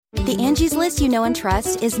The Angie's List you know and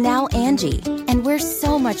trust is now Angie, and we're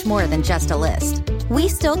so much more than just a list. We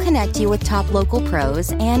still connect you with top local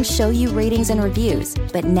pros and show you ratings and reviews,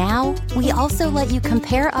 but now we also let you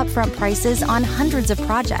compare upfront prices on hundreds of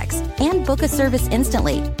projects and book a service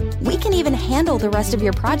instantly. We can even handle the rest of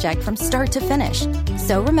your project from start to finish.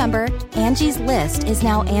 So remember, Angie's List is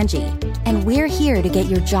now Angie, and we're here to get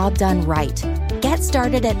your job done right. Get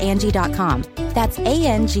started at Angie.com. That's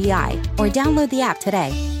ANGI, or download the app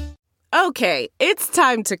today. Okay, it's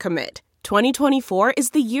time to commit. 2024 is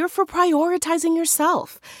the year for prioritizing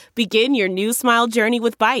yourself. Begin your new smile journey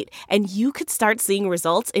with Byte, and you could start seeing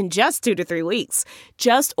results in just 2 to 3 weeks.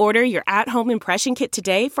 Just order your at-home impression kit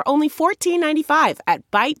today for only $14.95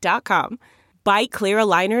 at Byte.com. Byte Clear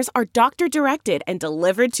aligners are doctor-directed and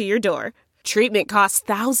delivered to your door. Treatment costs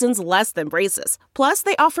thousands less than braces. Plus,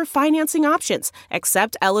 they offer financing options,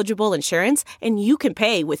 accept eligible insurance, and you can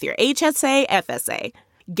pay with your HSA FSA.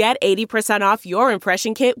 Get 80% off your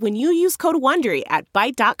impression kit when you use code WONDERY at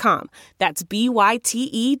Byte.com. That's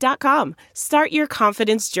BYTE.com. Start your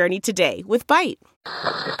confidence journey today with Byte.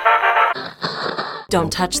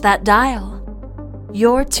 Don't touch that dial.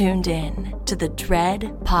 You're tuned in to the Dread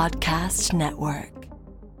Podcast Network.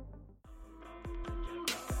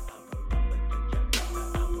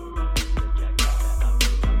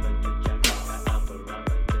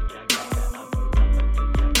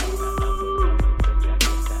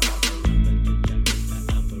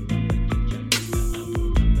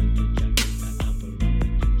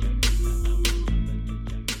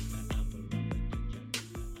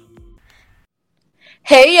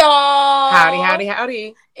 Hey y'all!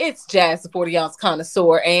 Howdy. It's Jazz, the 40-ounce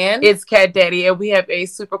connoisseur, and It's Cat Daddy, and we have a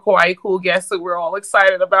super kawaii cool guest that we're all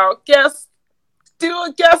excited about. Guest, do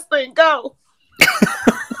a guest thing, go!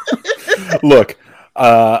 Look,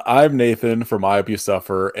 I'm Nathan from I Hope You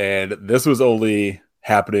Suffer, and this was only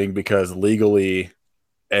happening because legally,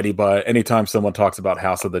 anytime someone talks about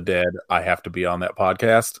House of the Dead, I have to be on that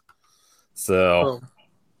podcast. So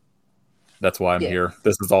that's why I'm here.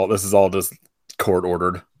 This is all just court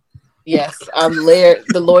ordered. Yes,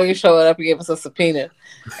 the lawyer showed up and gave us a subpoena,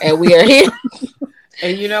 and we are here.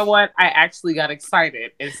 And you know what? I actually got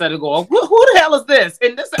excited instead of going, who the hell is this?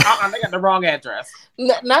 And this, they got the wrong address.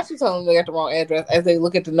 Not you telling them they got the wrong address as they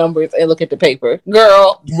look at the numbers and look at the paper.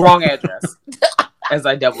 Girl, wrong address. As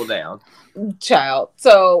I double down. Child.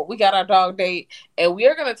 So we got our dog date, and we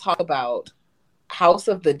are going to talk about House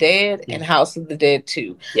of the Dead and House of the Dead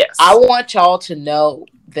 2. Yes. I want y'all to know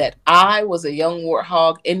that I was a young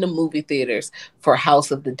warthog in the movie theaters for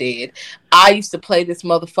House of the Dead. I used to play this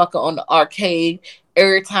motherfucker on the arcade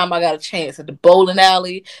every time I got a chance, at the bowling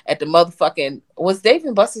alley, at the motherfucking... Was Dave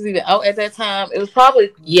and Buster's even out at that time? It was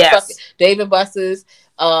probably Dave and Buster's.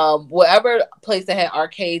 Whatever place that had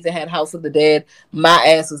arcades that had House of the Dead, my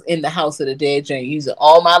ass was in the House of the Dead joint, using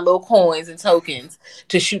all my little coins and tokens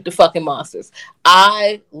to shoot the fucking monsters.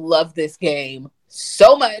 I love this game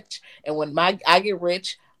so much, and when I get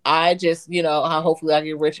rich, I just, hopefully I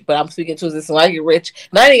get rich, but I'm speaking to this, when I get rich,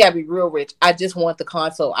 now I ain't gotta be real rich, I just want the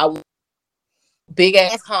console. I want big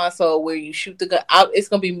ass console where you shoot the gun. It's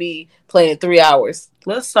gonna be me playing 3 hours.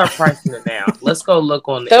 Let's start pricing it now. Let's go look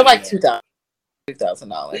on They're like $2,000.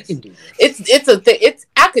 We can do this. It's a thing.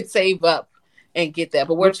 I could save up and get that,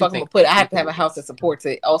 but where the fuck I'm gonna put it? I have to have a house that supports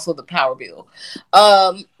it. Also, the power bill,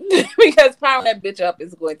 because powering that bitch up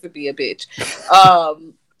is going to be a bitch.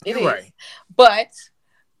 It is, right. But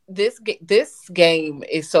this game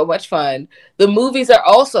is so much fun. The movies are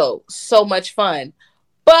also so much fun.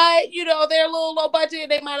 But, they're a little low budget.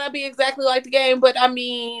 They might not be exactly like the game, but I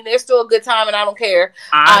mean, they're still a good time, and I don't care.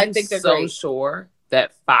 I think they're so great. Sure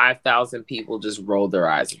that 5,000 people just rolled their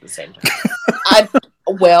eyes at the same time.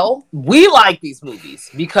 We like these movies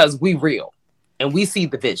because we real and we see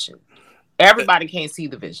the vision. Everybody can't see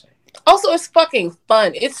the vision. Also, it's fucking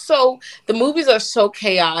fun. The movies are so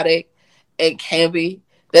chaotic and campy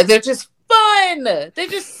that they're just fun. They're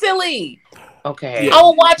just silly. Okay. Yeah. I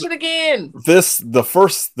will watch it again. The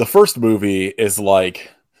first movie is like,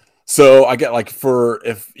 so I get like,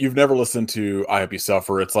 if you've never listened to I Hope You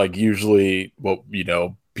Suffer, it's like usually what,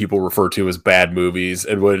 people refer to as bad movies.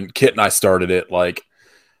 And when Kit and I started it, like,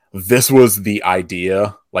 this was the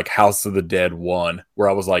idea, like House of the Dead 1, where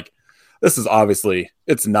I was like, this is obviously,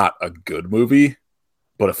 it's not a good movie,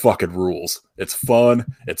 but it fucking rules. It's fun.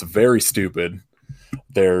 It's very stupid.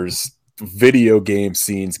 There's video game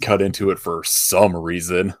scenes cut into it for some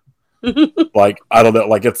reason. Like, I don't know,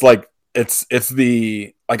 like it's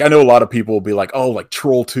the, like, I know a lot of people will be like, oh, like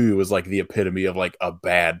Troll 2 is like the epitome of like a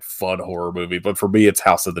bad fun horror movie, but for me it's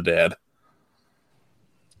House of the Dead.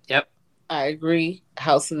 Yep, I agree.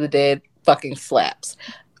 House of the Dead fucking slaps.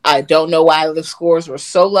 I don't know why the scores were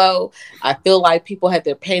so low. I feel like people had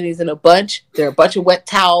their panties in a bunch. They're a bunch of wet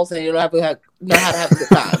towels, and you don't know how to have a good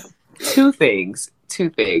time. Two things.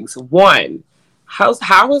 One, how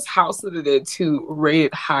is House of the Dead 2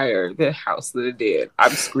 rated higher than House of the Dead?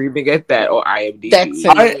 I'm screaming at that on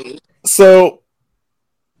IMDb. So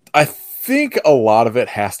I think a lot of it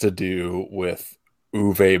has to do with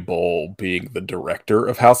Uwe Boll being the director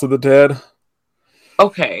of House of the Dead.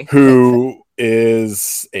 Okay. Who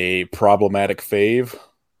is a problematic fave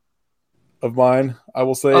of mine, I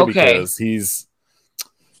will say, because he's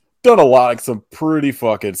done a lot, like some pretty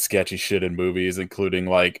fucking sketchy shit in movies, including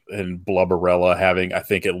like in Blubberella having, I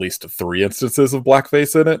think, at least 3 instances of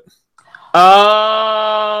blackface in it.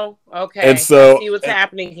 Oh, okay. And so I see what's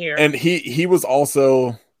happening here. And he was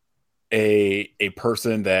also a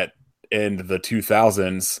person that in the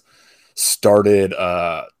 2000s started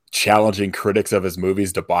challenging critics of his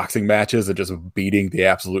movies to boxing matches and just beating the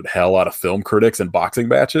absolute hell out of film critics in boxing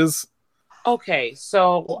matches. Okay,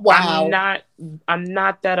 so wow. I'm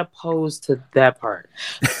not that opposed to that part.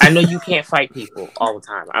 I know you can't fight people all the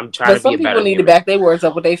time. I'm trying to be a better. Some people need to back their words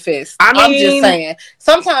up with their fists. I'm just saying.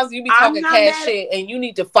 Sometimes you be talking cash shit and you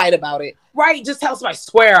need to fight about it. Right, just tell somebody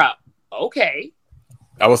square up. Okay.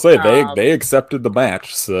 I will say they accepted the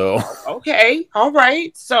match, so okay, all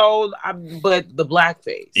right. So, but the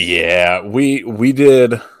blackface. Yeah, we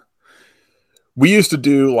did. We used to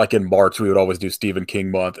do, like in March, we would always do Stephen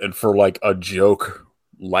King month, and for like a joke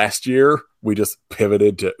last year, we just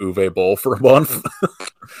pivoted to Uwe Boll for a month.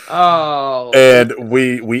 Oh, and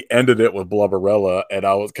we ended it with Blubberella, and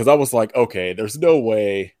I was like, okay, there's no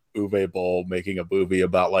way Uwe Boll making a movie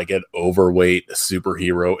about like an overweight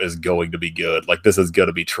superhero is going to be good. Like, this is going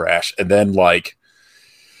to be trash. And then like,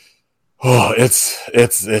 oh,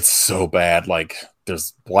 it's so bad. Like,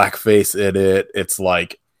 there's blackface in it. It's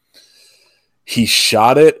like he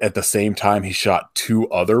shot it at the same time he shot 2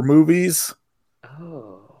 other movies.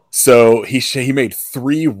 Oh, so he made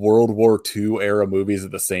 3 World War II era movies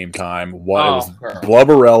at the same time. One it was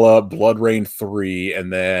Blubberella, Blood Rain 3,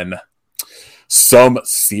 and then some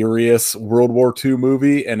serious World War II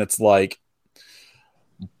movie, and it's like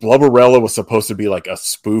Blubberella was supposed to be like a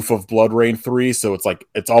spoof of Blood Rain 3, so it's like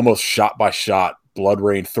it's almost shot by shot Blood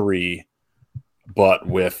Rain 3, but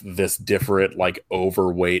with this different like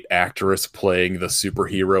overweight actress playing the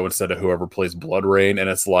superhero instead of whoever plays Blood Rain, and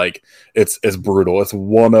it's like it's brutal. It's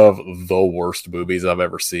one of the worst movies I've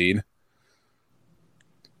ever seen.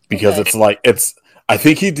 Because it's like I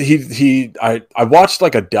think I watched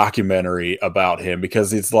like a documentary about him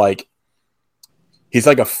because he's like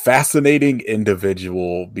a fascinating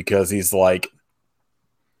individual because he's like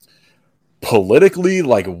politically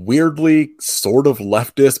like weirdly sort of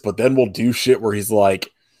leftist, but then will do shit where he's like,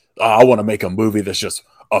 oh, I want to make a movie that's just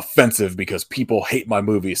offensive because people hate my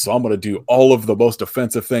movie, so I'm going to do all of the most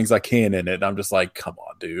offensive things I can in it. And I'm just like, come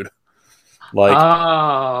on, dude. Like,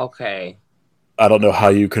 oh, okay. I don't know how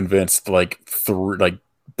you convinced like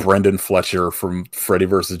Brendan Fletcher from Freddy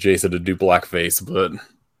vs. Jason to do blackface, but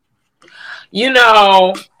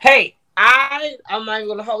hey, I'm not even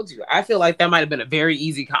gonna hold you. I feel like that might have been a very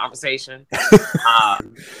easy conversation. But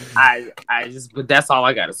that's all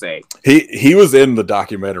I gotta say. He was in the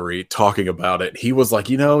documentary talking about it. He was like,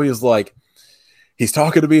 he's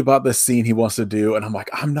talking to me about this scene he wants to do, and I'm like,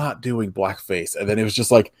 I'm not doing blackface. And then it was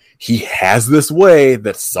just like, he has this way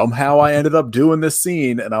that somehow I ended up doing this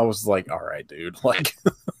scene, and I was like, all right, dude, like.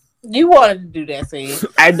 You wanted to do that scene.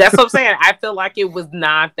 That's what I'm saying. I feel like it was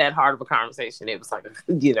not that hard of a conversation. It was like,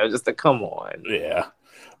 just a come on. Yeah.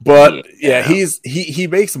 But he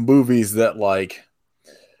makes movies that like,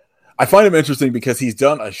 I find him interesting because he's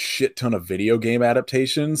done a shit ton of video game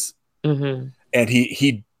adaptations. Mm-hmm. And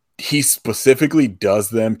he specifically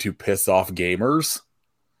does them to piss off gamers,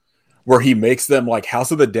 where he makes them like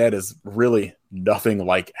House of the Dead is really nothing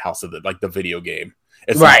like the video game.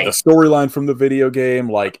 It's right. Like the storyline from the video game.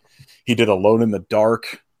 Like, he did Alone in the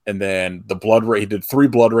Dark, and then he did 3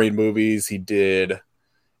 Blood Rain movies. He did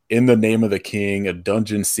In the Name of the King, a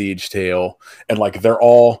Dungeon Siege tale, and like they're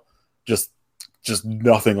all just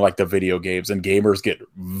nothing like the video games, and gamers get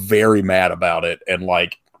very mad about it and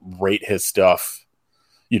like rate his stuff,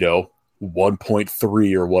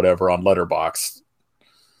 1.3 or whatever on Letterboxd.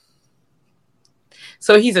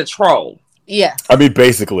 So he's a troll. Yeah. I mean,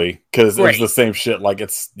 basically, because it's the same shit. Like,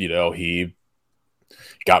 it's, he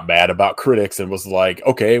got mad about critics and was like,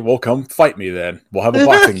 okay, well, come fight me then. We'll have a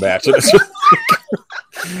boxing match.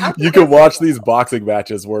 You can watch these boxing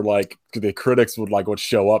matches where, like, the critics would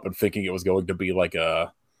show up and thinking it was going to be like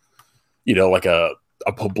a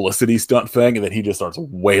publicity stunt thing, and then he just starts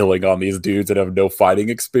wailing on these dudes that have no fighting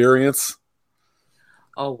experience.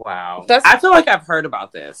 Oh wow. That's- I feel like I've heard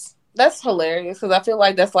about this. That's hilarious because I feel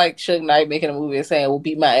like that's like Suge Knight making a movie and saying, "Well,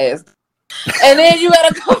 beat my ass," and then you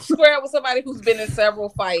gotta go square up with somebody who's been in several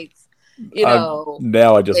fights. You know.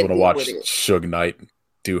 Now I just want to deal watch with it. Suge Knight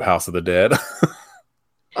do House of the Dead.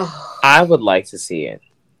 Oh, I would like to see it.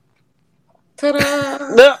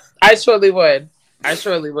 ta-da. No, I surely would.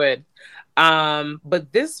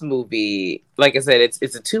 But this movie, like I said,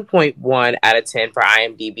 it's a 2.1 out of 10 for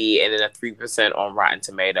IMDb and then a 3% on Rotten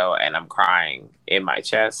Tomato, and I'm crying in my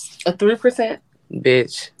chest. A 3%,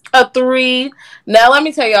 Bitch. a 3. Now let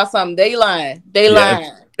me tell y'all something. They lying.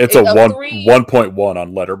 It's a 3. 1.1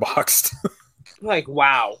 on Letterboxd. Like,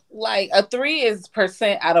 wow. Like a 3 is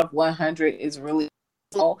percent out of 100 is really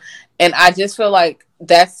low. And I just feel like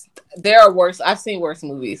there are worse. I've seen worse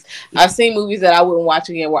movies. I've seen movies that I wouldn't watch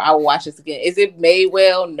again where I would watch this again. Is it made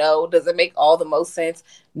well? No. Does it make all the most sense?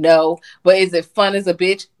 No. But is it fun as a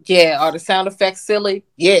bitch? Yeah. Are the sound effects silly?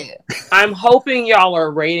 Yeah. I'm hoping y'all are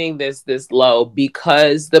rating this low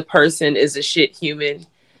because the person is a shit human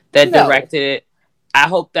that directed it. I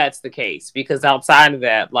hope that's the case because outside of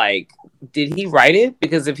that, like, did he write it?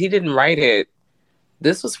 Because if he didn't write it,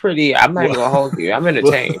 this was pretty. I'm not even gonna hold you. I'm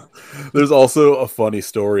entertained. There's also a funny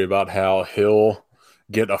story about how he'll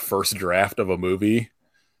get a first draft of a movie,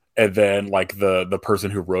 and then like the person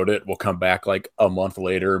who wrote it will come back like a month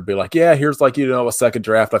later and be like, "Yeah, here's like a second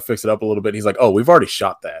draft. I fixed it up a little bit." And he's like, "Oh, we've already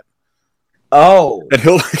shot that." Oh, And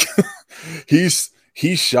he'll like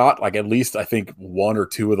he shot like at least I think 1 or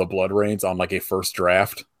 2 of the Blood Rains on like a first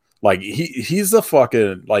draft. Like he's a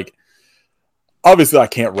fucking like. Obviously, I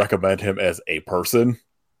can't recommend him as a person,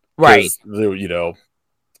 right?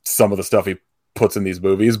 Some of the stuff he puts in these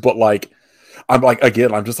movies, but like, I'm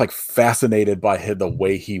just like fascinated by the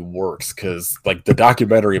way he works because like the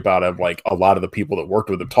documentary about him, like a lot of the people that worked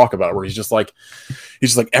with him talk about it, where he's just like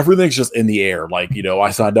everything's just in the air. Like I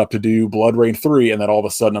signed up to do Blood Rain 3, and then all of a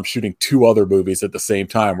sudden I'm shooting 2 other movies at the same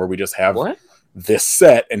time where we just have this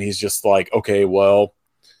set, and he's just like, okay, well.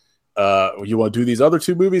 You want to do these other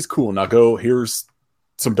 2 movies? Cool. Now go, here's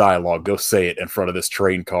some dialogue. Go say it in front of this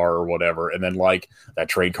train car or whatever. And then like that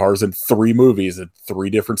train car's in 3 movies and 3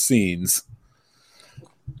 different scenes.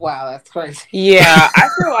 Wow, that's crazy. Yeah, I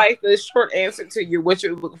feel like the short answer to what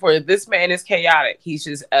you're looking for, this man is chaotic. He's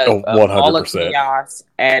just all of chaos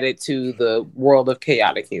added to the world of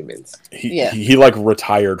chaotic humans. He like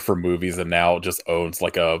retired from movies and now just owns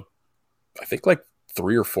like I think like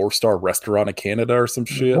 3 or 4 star restaurant in Canada or some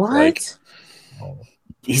shit. What? Like,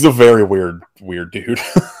 he's a very weird dude.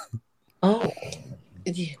 Oh,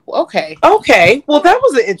 okay. Well, that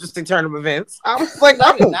was an interesting turn of events. I was like,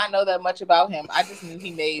 I did not know that much about him. I just knew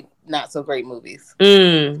he made not so great movies.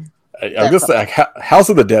 I'm just like House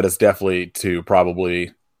of the Dead is definitely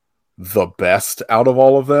probably the best out of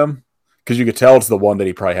all of them because you could tell it's the one that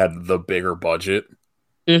he probably had the bigger budget.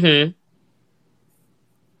 Mm-hmm.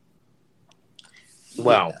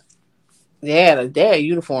 Wow. Yeah, they had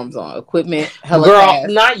uniforms on, equipment, girl, fast.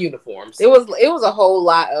 Not uniforms. It was a whole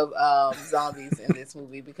lot of zombies in this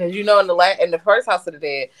movie because in the first House of the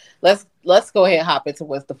Dead, let's go ahead and hop into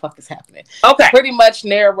what the fuck is happening. Okay, pretty much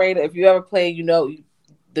narrator. If you ever played,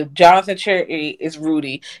 the Jonathan Cherry is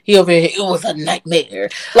Rudy. He over here. It was a nightmare.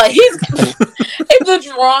 Like he's it's the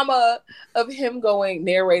drama of him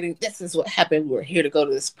narrating. This is what happened. We're here to go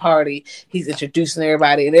to this party. He's introducing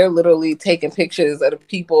everybody, and they're literally taking pictures of the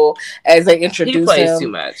people as they introduce him. He plays too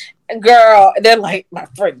much, girl. They're like my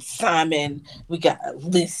friend Simon. We got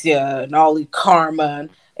Alicia and all these Karma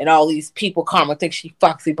and all these people. Karma thinks she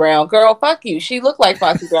Foxy Brown. Girl, fuck you. She looked like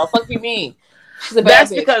Foxy Brown. Fuck you mean? She's a bad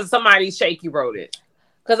That's bitch. because somebody shaky wrote it.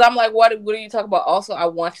 Because I'm like, what are you talking about? Also, I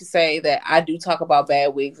want to say that I do talk about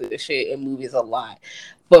bad wigs and shit in movies a lot.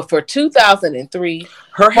 But for 2003,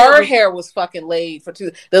 her hair was fucking laid for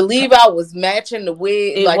the leave out was matching the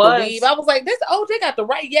wig, the weave. I was like, they got the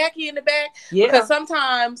right yaki in the back. Yeah. Because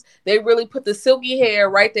sometimes they really put the silky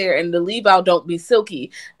hair right there and the leave out don't be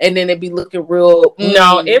silky. And then it be looking real.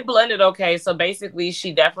 No, it blended okay. So basically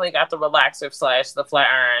she definitely got the relaxer / the flat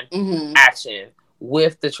iron action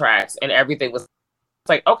with the tracks and everything was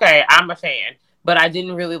like, okay, I'm a fan. But I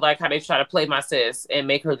didn't really like how they try to play my sis and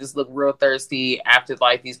make her just look real thirsty after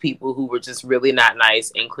like these people who were just really not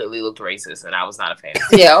nice and clearly looked racist, and I was not a fan.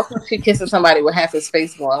 Yeah, okay. She kissing somebody with half his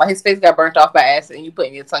face going, like his face got burnt off by acid, and you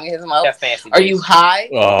putting your tongue in his mouth. That's fancy. Are you high?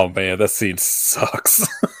 Oh man, that scene sucks.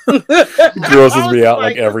 Grosses me out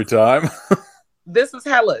like every time. This is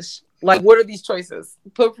hellish. Like, what are these choices?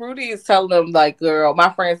 But Rudy is telling them, like, girl,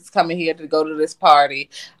 my friends is coming here to go to this party.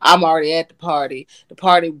 I'm already at the party. The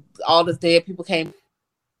party, all the dead people came.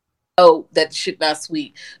 know that the shit not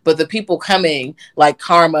sweet, but the people coming like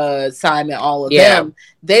Karma, Simon, all of them,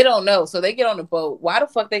 they don't know. So they get on the boat. Why the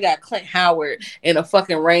fuck they got Clint Howard in a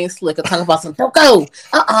fucking rain slicker talking about some don't go,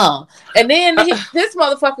 and then this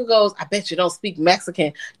motherfucker goes, I bet you don't speak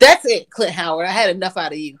Mexican. That's it, Clint Howard. I had enough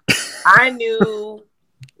out of you. I knew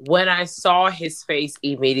when I saw his face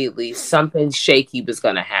immediately something shaky was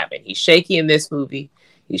gonna happen. He's shaky in this movie.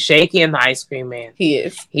 He's shaky in The Ice Cream Man. He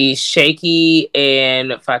is. He's shaky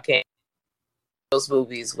in fucking those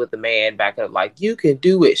movies with the man back up like, you can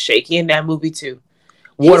do it. Shaky in that movie too.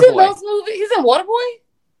 He's in those movies. He's in Waterboy?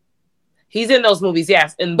 He's in those movies,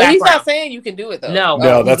 yes. But he's not saying you can do it though.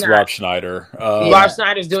 No, that's Rob Schneider. Rob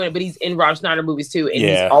Schneider's doing it, but he's in Rob Schneider movies too, and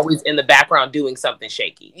he's always in the background doing something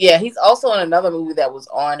shaky. Yeah, he's also in another movie that was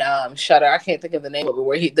on Shudder. I can't think of the name of it,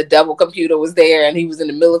 where the devil computer was there and he was in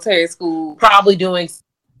the military school. Probably doing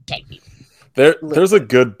shaky. There's a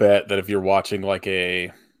good bet that if you're watching like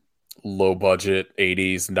a low budget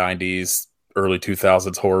 80s, 90s, early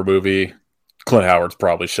 2000s horror movie, Clint Howard's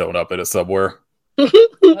probably showing up in it somewhere.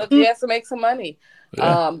 He has to make some money.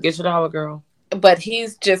 Yeah. Get your dollar, girl. But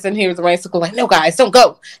he's just in here with the rain circle like, no guys, don't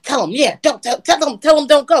go. Tell them, don't tell them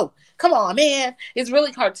don't go. Come on, man. It's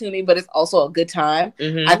really cartoony, but it's also a good time.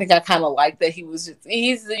 Mm-hmm. I think I kind of like that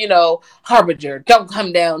he's harbinger. Don't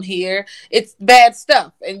come down here. It's bad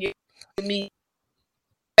stuff, and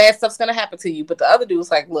bad stuff's gonna happen to you. But the other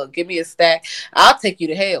dude's like, look, give me a stack. I'll take you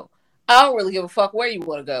to hell. I don't really give a fuck where you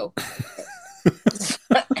want to go.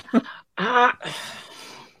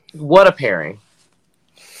 What a pairing.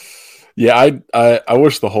 Yeah, I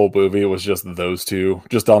wish the whole movie was just those two,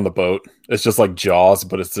 just on the boat. It's just like Jaws,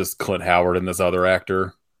 but it's just Clint Howard and this other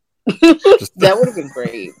actor. That would have been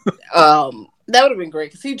great. That would have been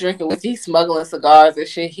great because he's smuggling cigars and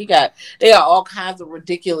shit. They got all kinds of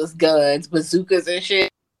ridiculous guns, bazookas and shit.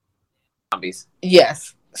 Zombies.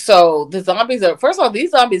 Yes. So the zombies first of all,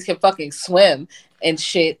 these zombies can fucking swim and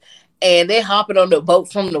shit. And they hopping on the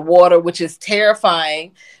boat from the water, which is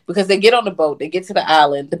terrifying because they get on the boat, they get to the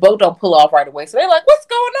island, the boat don't pull off right away. So they're like, what's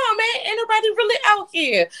going on, man? Ain't nobody really out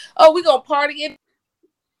here. Oh, we gonna party.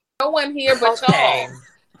 No one here but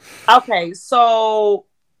y'all. Okay, so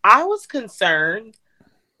I was concerned,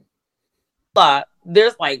 but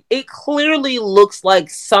there's it clearly looks like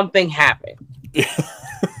something happened.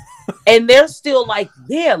 And they're still like,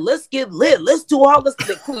 yeah, let's get lit. Let's do all this.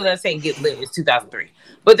 They're clearly not saying get lit. It's 2003.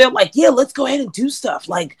 But they're like, yeah, let's go ahead and do stuff.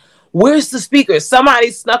 Like, where's the speaker? Somebody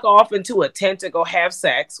snuck off into a tent to go have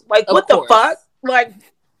sex. Like, what the fuck? Like,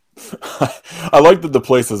 I like that the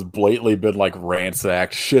place has blatantly been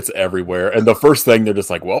ransacked. Shit's everywhere. And the first thing they're just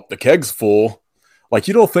like, well, the keg's full. Like,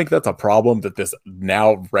 you don't think that's a problem that this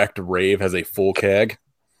now wrecked rave has a full keg?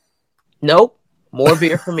 Nope. More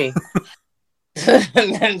beer for me. There's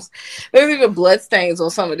even blood stains on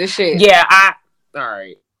some of this shit. Yeah, all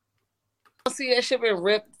right. I see that shit been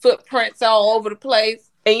ripped, footprints all over the place.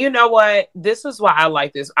 And you know what? This is why I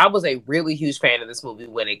like this. I was a really huge fan of this movie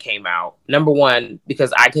when it came out. Number one,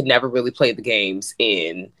 because I could never really play the games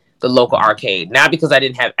in the local arcade. Not because I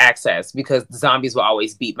didn't have access, because the zombies would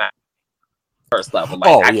always beat my first level.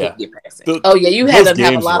 I couldn't get past it. You had to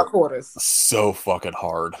have a lot of quarters. So fucking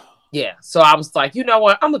hard. Yeah, so I was like, you know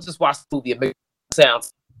what? I'm gonna just watch the movie and make it sound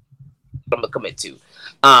I'm gonna commit to.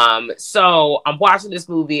 So I'm watching this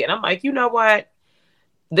movie and I'm like, you know what?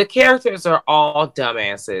 The characters are all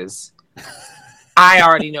dumbasses. I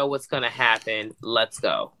already know what's gonna happen. Let's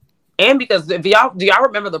go. And because do y'all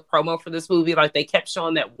remember the promo for this movie? They kept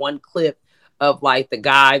showing that one clip of the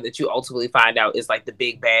guy that you ultimately find out is the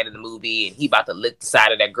big bad in the movie, and he about to lick the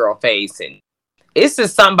side of that girl face, and it's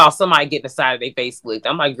just something about somebody getting the side of their face licked.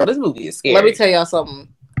 I'm like, girl, this movie is scary. Let me tell y'all something.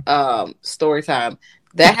 Story time.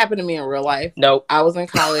 That happened to me in real life. Nope. I was in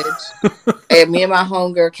college, and me and my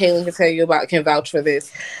homegirl, Kaylin, can vouch for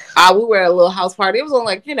this. We were at a little house party. It was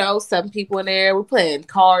only 7 people in there. We're playing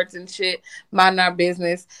cards and shit, minding our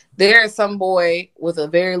business. There is some boy with a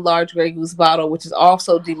very large Grey Goose bottle, which is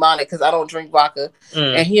also demonic because I don't drink vodka.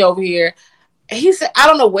 And he over here, he said, I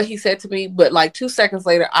don't know what he said to me, but 2 seconds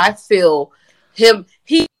later, I feel him,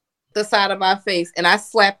 he the side of my face, and I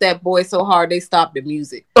slapped that boy so hard they stopped the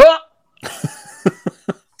music.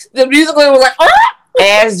 The music was like,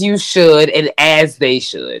 as you should, and as they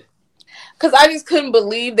should. Because I just couldn't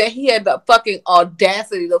believe that he had the fucking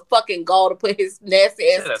audacity, the fucking gall to put his nasty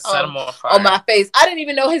ass tongue on my face. I didn't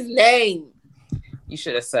even know his name. You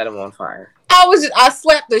should have set him on fire. I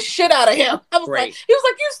slapped the shit out of him. He was like,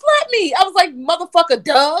 you slapped me. I was like, motherfucker,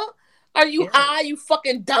 duh. Are you high, you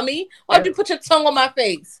fucking dummy? Why'd you put your tongue on my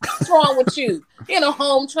face? What's wrong with you?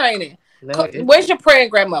 Home training. Where's your praying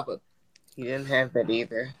grandmother? He didn't have that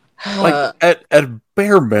either. Like at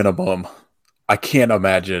bare minimum, I can't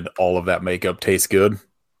imagine all of that makeup tastes good.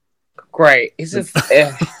 Great. It's just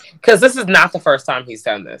because this is not the first time he's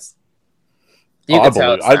done this. You I can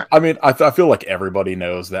tell. believe. I mean, I feel like everybody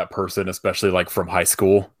knows that person, especially like from high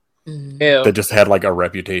school. Ew. That just had like a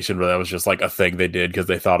reputation, but that was just like a thing they did because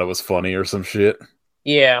they thought it was funny or some shit.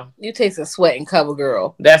 Yeah, You taste a sweat and cover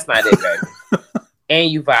girl. that's not it, baby.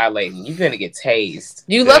 And you violating. You're gonna get tased.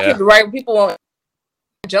 You lucky the right people won't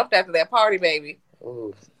jumped after that party, baby.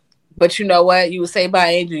 Ooh. But you know what? You were saved by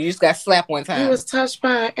an angel. You just got slapped one time. You was touched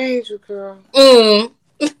by an angel, girl.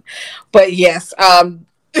 But yes,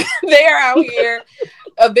 they are out here.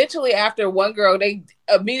 Eventually, after one girl, they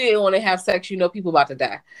immediately when they have sex, you know people about to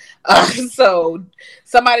die. So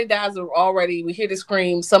somebody dies already. We hear the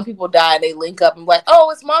scream. Some people die. They link up and be like, "Oh,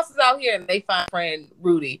 it's monsters out here!" And they find friend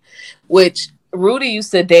Rudy, which Rudy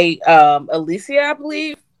used to date Alicia, I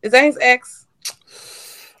believe. Is that his ex?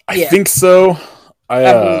 I think so.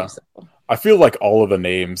 I believe so. I feel like all of the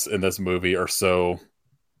names in this movie are so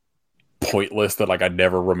pointless that like I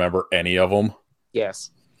never remember any of them.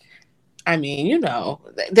 Yes. I mean, you know,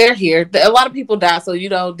 they're here. A lot of people die, so you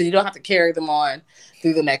don't have to carry them on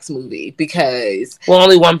through the next movie because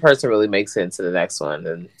only one person really makes it into the next one,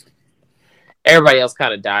 and everybody else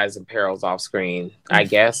kind of dies in perils off screen, I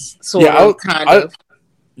guess. Kind of.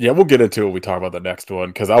 Yeah, we'll get into it when we talk about the next one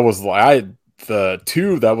because I was like, the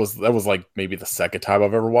two that was like maybe the second time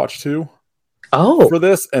I've ever watched two. Oh, for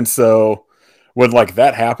this, and so when like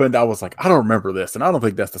that happened, I was like, I don't remember this, and I don't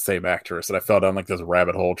think that's the same actress. And I fell down like this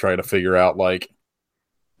rabbit hole trying to figure out like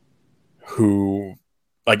who,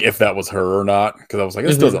 like if that was her or not, because I was like,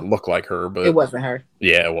 this doesn't look like her, but it wasn't her.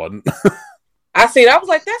 Yeah, it wasn't. I see it. I was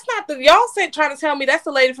like, that's not the y'all said trying to tell me that's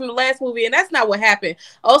the lady from the last movie, and that's not what happened.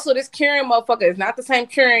 Also, this Kieran motherfucker is not the same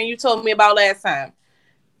Kieran you told me about last time.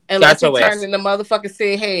 Unless he turned into motherfucking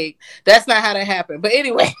Sid Haig. That's not how that happened. But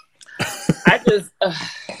anyway. I just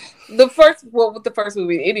with the first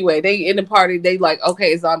movie anyway, they in the party, they like,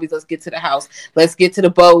 okay, zombies, let's get to the house, let's get to the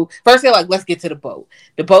boat. First they're like, let's get to the boat,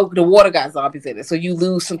 the water got zombies in it, so you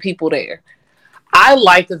lose some people there. I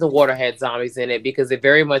like that the water had zombies in it because it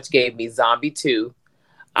very much gave me Zombie 2.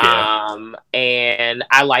 And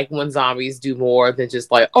I like when zombies do more than just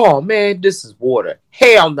like, oh man, this is water,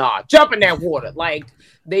 hell nah, jump in that water. Like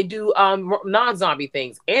they do non-zombie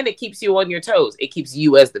things, and it keeps you on your toes. It keeps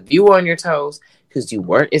you as the viewer on your toes because you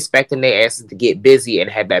weren't expecting their asses to get busy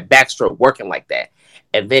and have that backstroke working like that.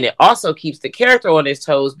 And then it also keeps the character on his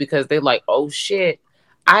toes because they're like, oh shit,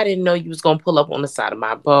 I didn't know you was gonna pull up on the side of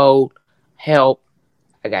my boat. Help,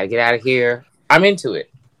 I gotta get out of here. I'm into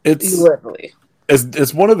it. It's literally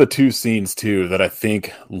it's one of the two scenes too that I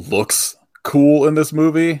think looks cool in this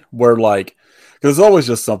movie where like there's always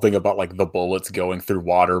just something about like the bullets going through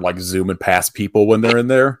water, like zooming past people when they're in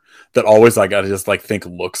there, that always like I just like think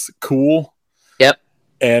looks cool. Yep.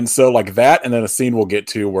 And so like that, and then a scene we'll get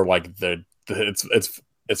to where like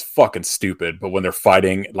it's fucking stupid, but when they're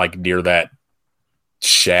fighting like near that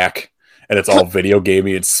shack and it's all video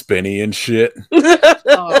gamey and spinny and shit.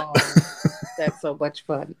 Oh, that's so much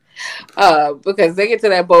fun. Because they get to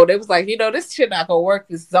that boat, it was like, you know, this shit not gonna work.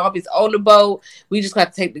 There's zombies on the boat. We just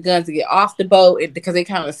got to take the guns to get off the boat because they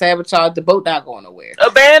kind of sabotage the boat. Not going nowhere.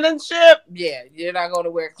 Abandoned ship. Yeah, you're not going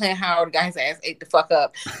nowhere. Clint Howard got his ass ate the fuck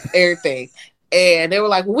up. Everything. And they were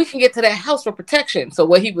like, well, we can get to that house for protection. So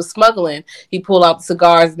what he was smuggling, he pulled out the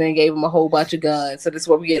cigars and then gave him a whole bunch of guns. So this is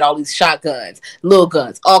where we get all these shotguns, little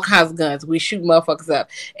guns, all kinds of guns. We shoot motherfuckers up.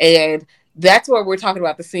 And that's where we're talking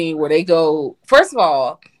about the scene where they go, first of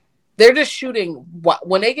all, they're just shooting.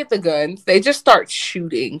 When they get the guns, they just start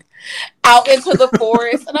shooting out into the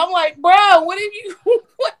forest. And I'm like, bro, what have you...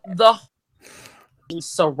 The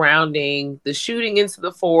surrounding the shooting into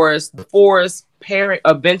the forest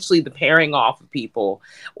eventually the pairing off of people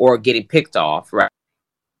or getting picked off, right?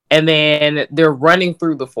 And then they're running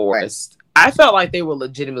through the forest. I felt like they were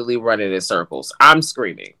legitimately running in circles. I'm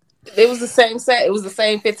screaming. It was the same set. It was the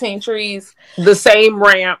same 15 trees. The same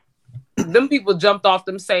ramp. Them people jumped off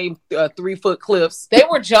them same 3-foot cliffs. They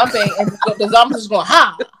were jumping and the zombies was going,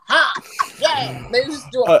 ha, ha, yeah. They were just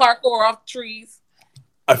doing parkour off trees.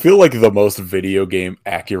 I feel like the most video game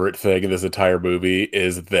accurate thing in this entire movie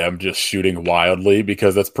is them just shooting wildly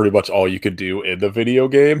because that's pretty much all you could do in the video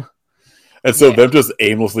game. And so them just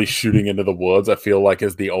aimlessly shooting into the woods, I feel like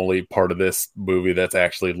is the only part of this movie that's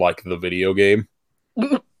actually like the video game.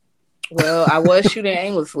 Well, I was shooting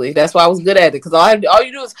aimlessly. That's why I was good at it. Because all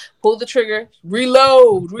you do is pull the trigger,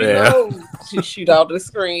 reload, to shoot out the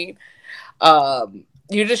screen.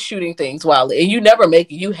 You're just shooting things wildly. And you never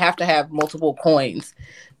make it. You have to have multiple coins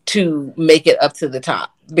to make it up to the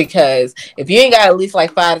top. because if you ain't got at least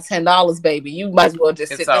like $5 to $10, baby, you might as well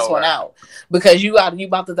just sit this one out because you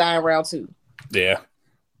about to die in round 2. Yeah.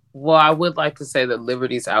 Well, I would like to say that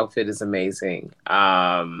Liberty's outfit is amazing.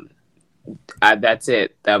 That's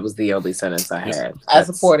it. That was the only sentence I had. I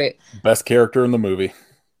support it. Best character in the movie.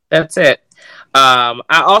 That's it. I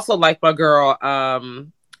also like my girl,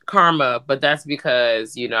 Karma, but that's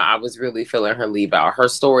because, I was really feeling her leave out. Her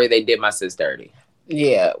story, they did my sis dirty.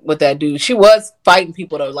 Yeah, with that dude. She was fighting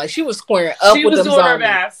people though. Like she was squaring up with them zombies. Her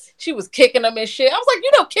best. She was kicking them and shit. I was like,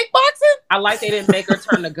 kickboxing? I like they didn't make her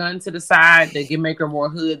turn the gun to the side. They didn't make her more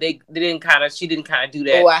hood. She didn't kind of do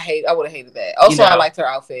that. Oh, I would have hated that. Also, I liked her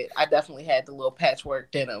outfit. I definitely had the little patchwork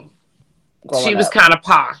denim. She was kind of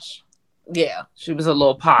posh. Yeah. She was a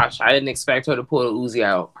little posh. I didn't expect her to pull the Uzi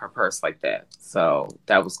out her purse like that. So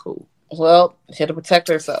that was cool. Well, she had to protect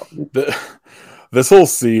herself. This whole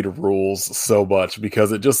scene rules so much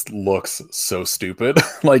because it just looks so stupid.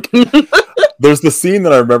 Like, there's the scene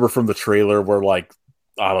that I remember from the trailer where, like,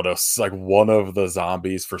 I don't know, like one of the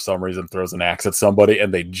zombies for some reason throws an axe at somebody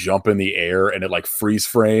and they jump in the air and it like freeze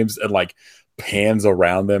frames and like pans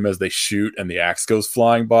around them as they shoot and the axe goes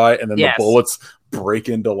flying by and then the bullets break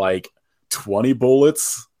into like 20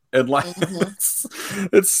 bullets and like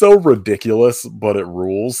it's so ridiculous, but it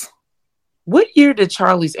rules. What year did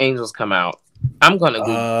Charlie's Angels come out? I'm gonna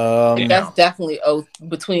Google. That's definitely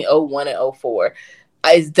between 01 and 04.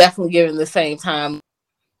 It's definitely given the same time.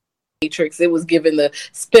 Matrix. It was given the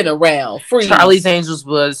spin around. Freeze. Charlie's Angels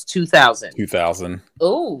was 2000. 2000.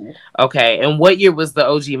 Ooh. Okay, and what year was the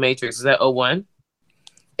OG Matrix? Was that 01?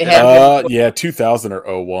 Yeah, 2000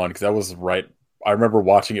 or 01 because that was right. I remember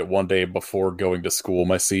watching it one day before going to school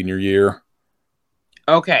my senior year.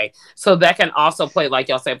 Okay, so that can also play, like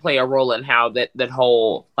y'all said, play a role in how that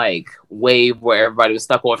whole like wave where everybody was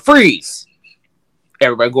stuck on freeze.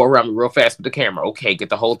 Everybody go around me real fast with the camera. Okay, get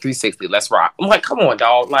the whole 360. Let's rock. I'm like, come on,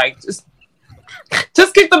 dog. Like, just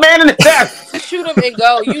kick the man in the chest. Shoot him and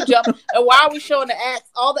go. You jump. And while we showing the axe,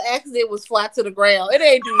 all the axe did was fly to the ground. It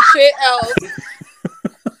ain't do shit else.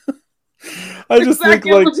 I just think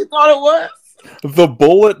like what you thought it was. The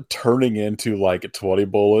bullet turning into like 20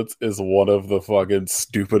 bullets is one of the fucking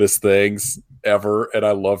stupidest things ever, and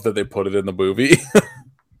I love that they put it in the movie.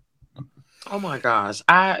 Oh my gosh.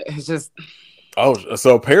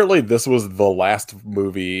 So apparently this was the last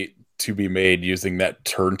movie to be made using that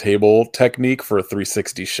turntable technique for a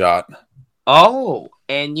 360 shot. Oh,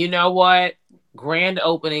 and you know what? Grand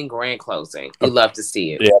opening, grand closing. We love to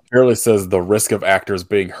see it. Yeah, apparently says the risk of actors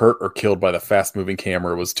being hurt or killed by the fast-moving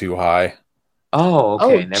camera was too high. Oh,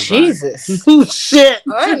 okay. Oh, Jesus. Oh, shit.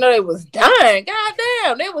 I didn't know they was dying. God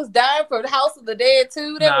damn. They was dying for the House of the Dead,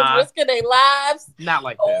 too. They was risking their lives. Not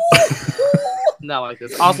like this. Not like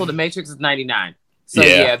this. Also, The Matrix is 99. So,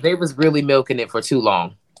 yeah, they was really milking it for too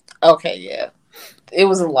long. Okay, yeah. It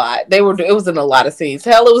was a lot. It was in a lot of scenes.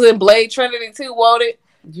 Hell, it was in Blade Trinity, too, won't it?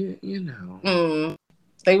 You know.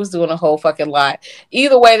 They was doing a whole fucking lot.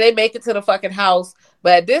 Either way, they make it to the fucking house.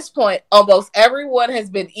 But at this point, almost everyone has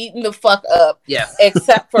been eaten the fuck up. Yes.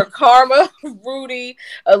 Except for Karma, Rudy,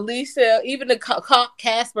 Alicia, even the cop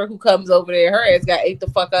Casper who comes over there. Her ass got ate the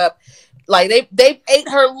fuck up. Like, they ate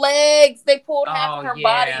her legs. They pulled half of her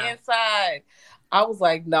body inside. I was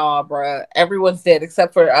like, nah, bruh. Everyone's dead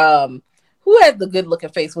except for, who had the good-looking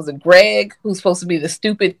face? Was it Greg, who's supposed to be the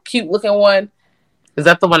stupid, cute-looking one? Is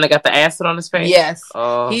that the one that got the acid on his face? Yes.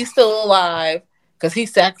 He's still alive. Because he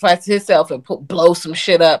sacrificed himself and blow some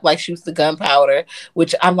shit up, like shoots the gunpowder,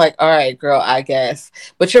 which I'm like, all right, girl, I guess.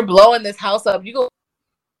 But you're blowing this house up. You go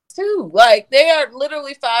too. Like, they are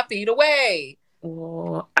literally 5 feet away.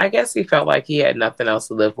 Well, I guess he felt like he had nothing else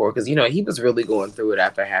to live for. Because, he was really going through it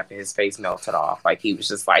after having his face melted off. Like, he was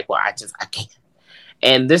just like, well, I can't.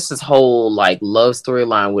 And this whole, like, love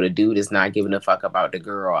storyline with a dude is not giving a fuck about the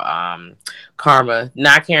girl. Karma,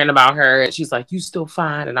 not caring about her. And she's like, you still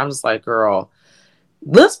fine. And I'm just like, girl,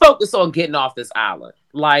 let's focus on getting off this island.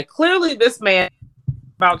 Like, clearly this man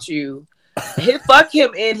about you. Fuck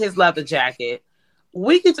him in his leather jacket.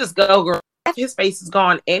 We could just go, girl. His face is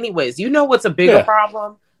gone anyways. You know what's a bigger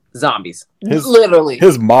problem? Zombies. Literally.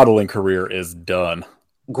 His modeling career is done.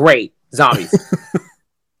 Great. Zombies.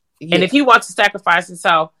 And if he wants to sacrifice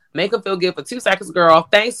himself, make him feel good for 2 seconds, girl.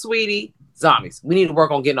 Thanks, sweetie. Zombies. We need to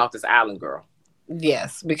work on getting off this island, girl.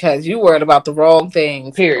 Yes, because you worried about the wrong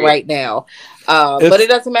things right now. But it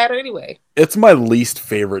doesn't matter anyway. It's my least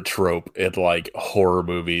favorite trope in like horror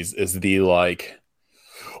movies is the like,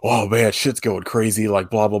 oh man, shit's going crazy, like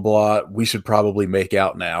blah blah blah. We should probably make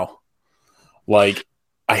out now. Like,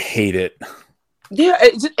 I hate it. Yeah,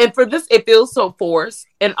 and for this, it feels so forced.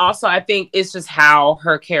 And also, I think it's just how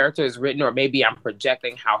her character is written, or maybe I'm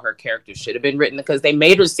projecting how her character should have been written, because they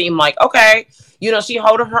made her seem like, okay, she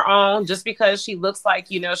holding her own just because she looks like,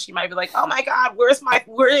 she might be like, oh my God, where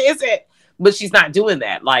is it? But she's not doing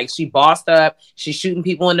that. Like, she bossed up, she's shooting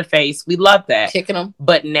people in the face. We love that. Kicking them.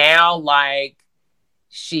 But now, like,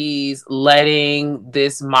 she's letting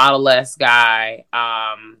this Model-esque guy,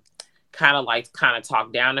 kind of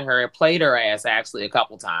talk down to her and played her ass actually a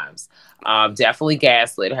couple times. Definitely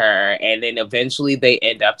gaslit her, and then eventually they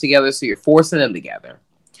end up together. So you're forcing them together.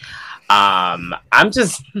 I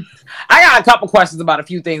got a couple questions about a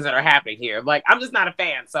few things that are happening here. Like, I'm just not a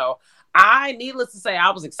fan. So needless to say,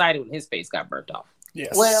 I was excited when his face got burnt off.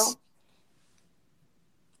 Yes. Well,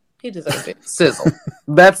 he deserved it. Sizzle.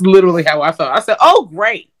 That's literally how I felt. I said, oh,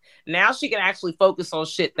 great. Now she can actually focus on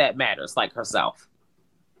shit that matters, like herself.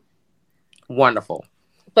 Wonderful.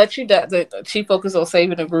 But she doesn't. She focuses on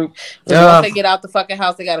saving the group. Once they get out the fucking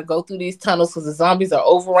house, they got to go through these tunnels because the zombies are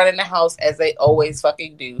overrunning the house, as they always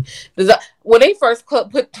fucking do. When they first when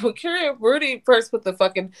Rudy first put the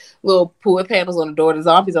fucking little pull panels on the door, the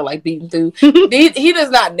zombies are like beating through. He does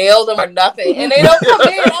not nail them or nothing, and they don't come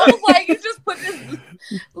in. I was like, you just put this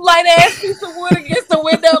light ass piece of wood against the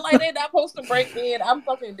window, like they're not supposed to break in. I'm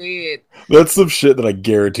fucking dead. That's some shit that I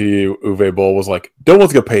guarantee you Uwe Boll was like, no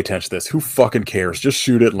one's gonna pay attention to this. Who fucking cares? Just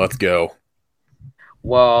shoot it and let's go.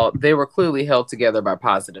 Well, they were clearly held together by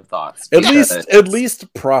positive thoughts. At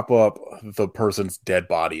least prop up the person's dead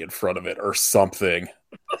body in front of it or something.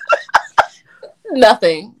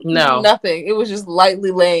 Nothing. No. Nothing. It was just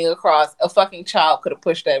lightly laying across. A fucking child could have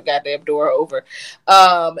pushed that goddamn door over.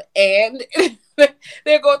 And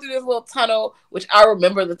they're going through this little tunnel, which I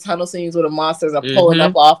remember the tunnel scenes where the monsters are pulling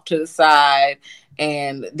up off to the side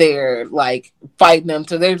and they're like fighting them.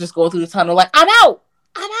 So they're just going through the tunnel like, I'm out.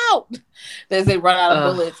 As they run out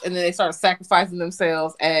of bullets, and then they start sacrificing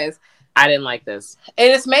themselves as... I didn't like this.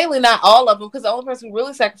 And it's mainly not all of them, because the only person who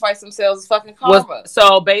really sacrificed themselves is fucking Karma.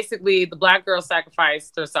 So basically, the black girl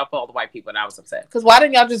sacrificed herself for all the white people, and I was upset. Because why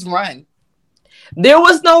didn't y'all just run? There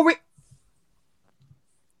was no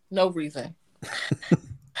reason.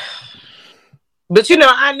 But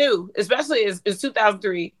I knew, especially it's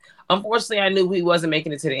 2003. Unfortunately, I knew he wasn't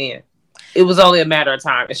making it to the end. It was only a matter of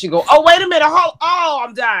time. And she go, oh, wait a minute.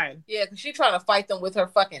 I'm dying. Yeah, because she's trying to fight them with her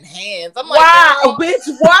fucking hands. I'm like, wow, bitch,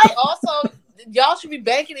 what? Also, y'all should be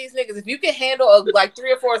banking these niggas. If you can handle like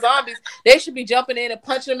 3 or 4 zombies, they should be jumping in and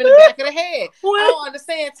punching them in the back of the head. What? I don't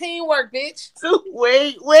understand teamwork, bitch.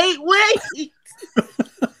 Wait.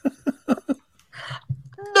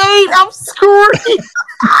 Nate, I'm screaming.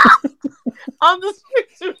 I'm just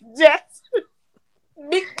picturing Jackson.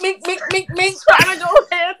 Mink. Trying to go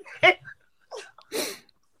ahead.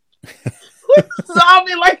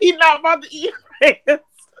 Zombie like he not about to eat her hands.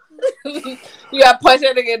 You got to punch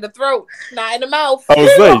that nigga in the throat, not in the mouth. I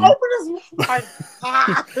was saying.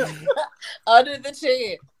 Under the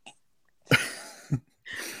chin.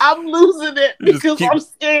 I'm losing it because I'm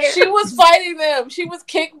scared. She was fighting them. She was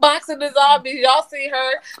kickboxing the zombies. Y'all see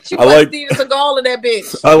her? She was Steven Seagal in that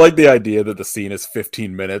bitch. I like the idea that the scene is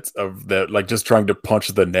 15 minutes of that, like just trying to punch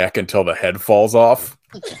the neck until the head falls off.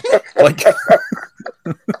 Like,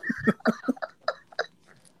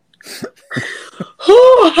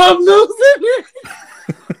 I'm losing it.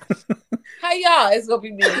 How y'all? It's gonna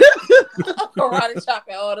be me. Karate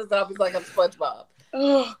chopping all the zombies like I'm SpongeBob.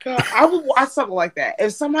 Oh God, I would watch something like that.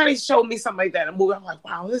 If somebody showed me something like that in a movie, I'm like,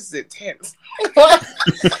 wow, this is intense.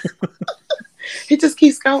 It just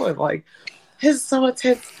keeps going. Like, it's so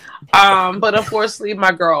intense. But unfortunately,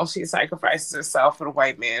 my girl, she sacrifices herself for the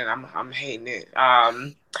white man, and I'm hating it.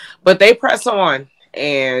 But they press on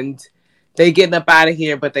and they getting up out of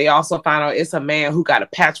here, but they also find out it's a man who got a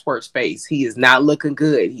patchwork face. He is not looking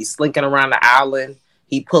good. He's slinking around the island.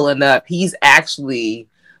 He pulling up. He's actually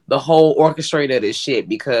the whole orchestrator of this shit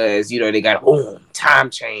because, they got, time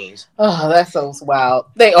change. Oh, that's so wild.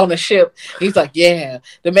 They on the ship. He's like, yeah.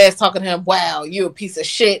 The man's talking to him, wow, you a piece of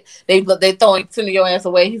shit. They throwing your ass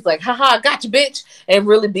away. He's like, haha, got you, bitch. And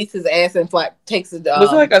really beats his ass and takes it.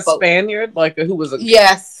 Was it like a boat. Spaniard? Like, who was a...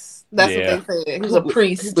 Yes. That's what they said. He was a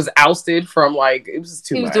priest. He was ousted from, it was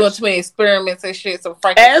too much. He was doing too many experiments and shit. Some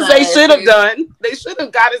as they should have done. They should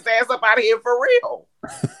have got his ass up out of here for real.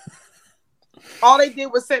 All they did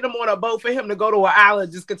was set him on a boat for him to go to an island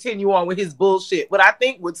and just continue on with his bullshit. What I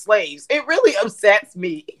think with slaves. It really upsets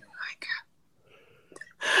me. Oh my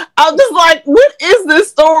God. I'm just like, what is this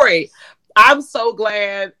story? I'm so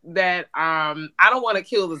glad that I don't want to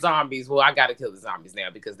kill the zombies. Well, I gotta kill the zombies now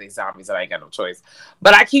because they zombies and I ain't got no choice.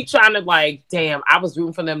 But I keep trying to like, damn, I was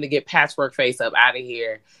rooting for them to get Patchwork Face up out of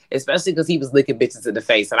here, especially because he was licking bitches in the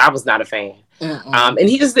face and I was not a fan. And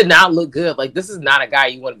he just did not look good. Like, this is not a guy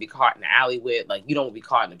you want to be caught in the alley with. Like, you don't want to be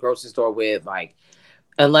caught in the grocery store with. Like,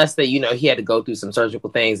 unless that, you know, he had to go through some surgical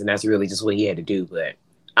things and that's really just what he had to do. But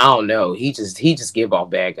I don't know. He just give off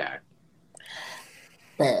bad guy.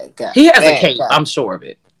 Bad guy. He has a cape. Guy. I'm sure of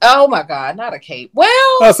it. Oh my god, not a cape. Well,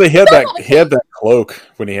 I say he had that cloak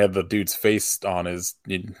when he had the dude's face on his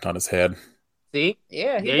head. See,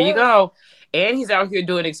 yeah, there you go. And he's out here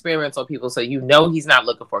doing experiments on people, so you know he's not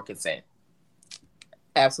looking for consent.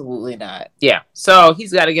 Absolutely not. Yeah, so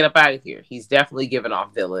he's got to get up out of here. He's definitely giving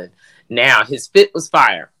off villain. Now his fit was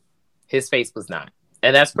fire, his face was not,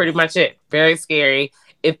 and that's pretty much it. Very scary.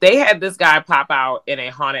 If they had this guy pop out in a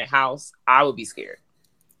haunted house, I would be scared.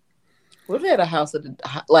 What if they had a House of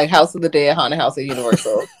the Dead haunted house at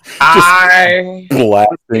Universal?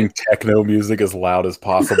 Blasting techno music as loud as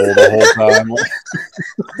possible the whole time.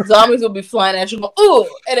 Zombies would be flying at you, go, ooh,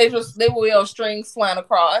 and they will be on strings flying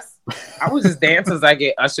across. I would just dance as I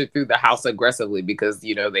get ushered through the house aggressively because,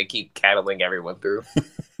 you know, they keep cattling everyone through.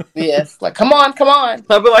 Yes, like, come on.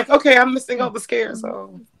 I'll be like, okay, I'm missing all the scares,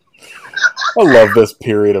 so... I love this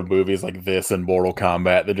period of movies like this and Mortal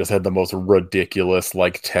Kombat that just had the most ridiculous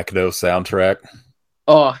like techno soundtrack.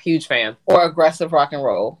 Oh, huge fan. Or aggressive rock and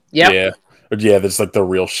roll. Yep. Yeah, there's like the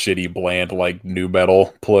real shitty bland like new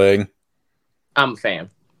metal playing. I'm a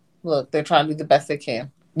fan. Look, they're trying to do the best they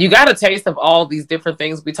can. You got a taste of all these different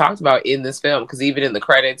things we talked about in this film because even in the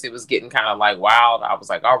credits it was getting kind of like wild. I was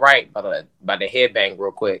like, all right, by the headbang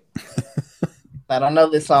real quick. I don't know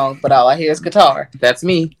this song, but all I hear is guitar. That's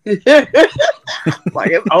me.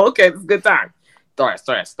 Like, okay, it's a good time.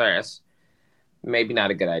 Thrash. Maybe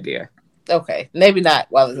not a good idea. Okay, maybe not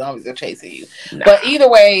while the zombies are chasing you. Nah. But either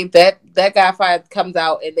way, that guy comes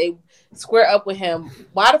out and they square up with him.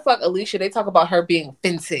 Why the fuck, Alicia? They talk about her doing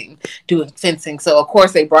fencing. So of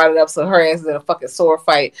course they brought it up. So her ass is in a fucking sword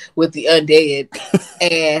fight with the undead,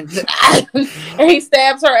 and he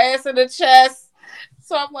stabs her ass in the chest.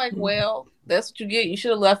 So I'm like, well, that's what you get. You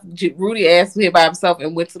should have left Rudy ass here by himself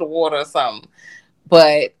and went to the water or something.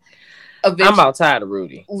 But I'm outside of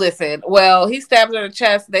Rudy. Listen, well, he stabs her in the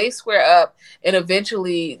chest. They square up, and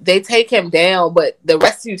eventually they take him down. But the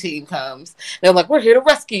rescue team comes. They're like, "We're here to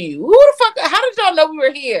rescue you." Who the fuck? How did y'all know we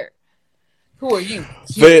were here? Who are you?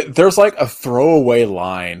 There's like a throwaway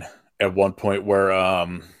line at one point where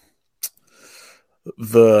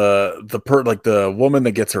the woman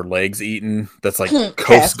that gets her legs eaten, that's like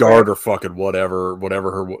Coast Guard or fucking whatever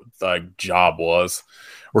her like job was,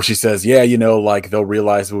 where she says, yeah, you know, like they'll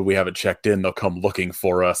realize when we haven't checked in, they'll come looking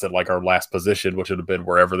for us at like our last position, which would have been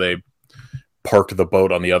wherever they parked the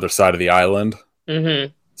boat on the other side of the island.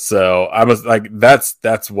 Mm-hmm. So I was like,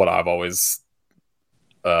 that's what I've always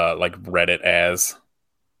like read it as.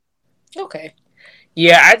 Okay.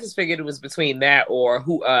 Yeah, I just figured it was between that or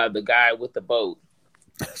the guy with the boat.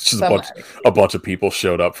 It's just a bunch of people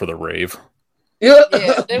showed up for the rave. Yeah,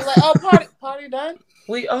 they were like, "Oh, party done."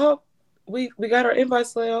 We got our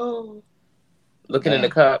invites. Like, oh, looking in the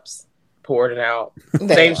cups, poured it out.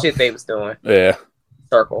 Same shit they was doing. Yeah,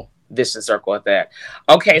 vicious circle at that.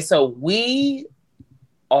 Okay, so we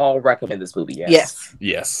all recommend this movie. Yes,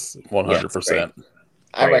 100%.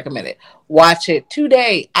 I recommend it. Watch it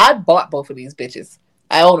today. I bought both of these bitches.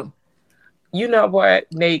 I own them. You know what,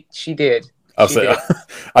 Nate? She did.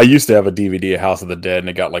 I used to have a DVD of House of the Dead and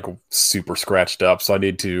it got like super scratched up, so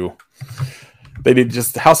they need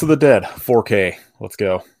just House of the Dead 4K. Let's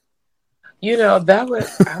go. You know,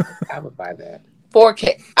 I would buy that.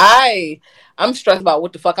 4K. I'm stressed about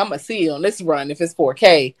what the fuck I'm gonna see on this run if it's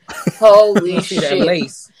 4K. Holy shit. That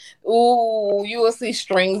lace. Ooh, you will see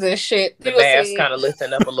strings and shit. The bass kind of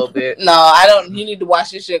lifting up a little bit. No, I don't. You need to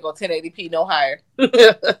watch this shit on 1080p, no higher.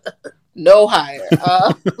 No higher.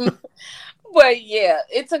 But yeah,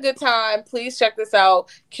 it's a good time. Please check this out.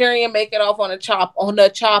 Kyrian make it off on the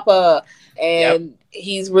chopper, and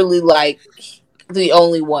he's really like the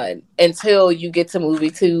only one until you get to movie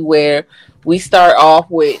 2 where we start off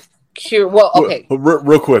with Well, okay.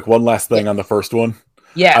 Real quick, one last thing on the first one.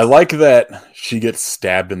 Yeah, I like that she gets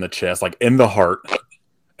stabbed in the chest, like in the heart,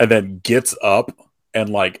 and then gets up and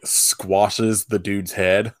like squashes the dude's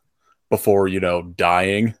head before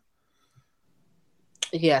dying.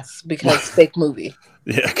 Yes, because fake movie.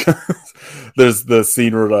 Yeah, there's the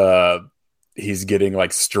scene where he's getting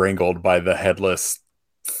like strangled by the headless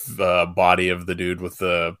body of the dude with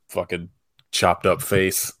the fucking chopped up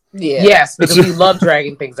face. Yeah. Yes, because we love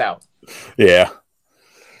dragging things out. Yeah.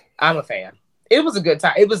 I'm a fan. It was a good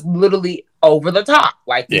time. It was literally over the top,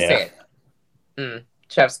 like you said.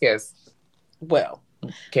 Chef's kiss. Well,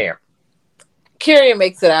 Care. Kyrian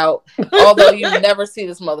makes it out, although you never see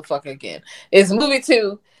this motherfucker again. It's movie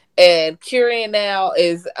 2, and Kyrian now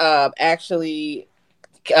is actually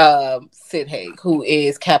Sid Haig, who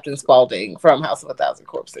is Captain Spaulding from House of a Thousand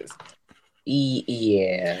Corpses.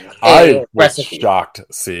 Yeah. I was shocked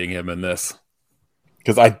seeing him in this,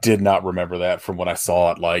 because I did not remember that from when I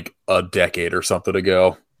saw it like a decade or something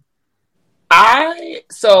ago.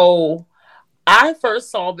 I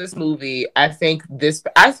first saw this movie. I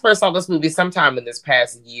first saw this movie sometime in this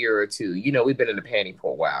past year or two. You know, we've been in the panty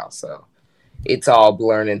for a while, so it's all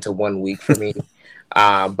blurred into 1 week for me.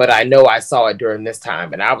 But I know I saw it during this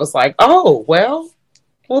time, and I was like, oh, well,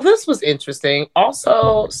 this was interesting.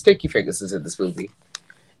 Also, Sticky Fingers is in this movie.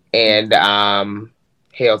 And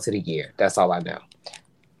Hail to the Year. That's all I know.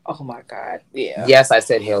 Oh, my God. Yeah. Yes, I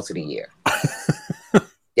said Hail to the Year.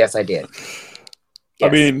 Yes, I did. Yes. I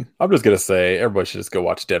mean, I'm just going to say everybody should just go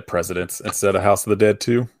watch Dead Presidents instead of House of the Dead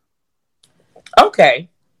 2. Okay.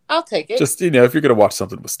 I'll take it. Just, if you're going to watch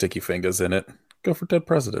something with Sticky Fingers in it, go for Dead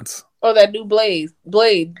Presidents. Or that new Blade.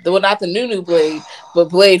 Well, not the new Blade, but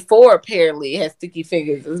Blade 4 apparently has Sticky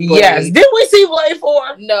Fingers. Yes. Did we see Blade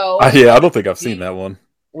 4? No. Yeah, I don't think I've seen that one.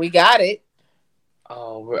 We got it.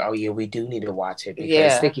 Oh, yeah, we do need to watch it,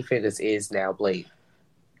 because Sticky Fingers is now Blade.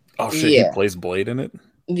 Oh, shit, he plays Blade in it?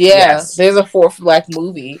 Yeah, yes. There's a 4th Black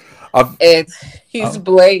movie, and he's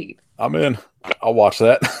Blade. I'm in. I'll watch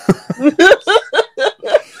that.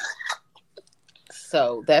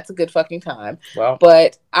 So that's a good fucking time. Well,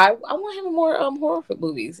 but I want him in more horror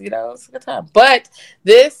movies. It's a good time. But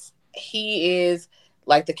he is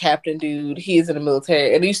like the captain dude. He is in the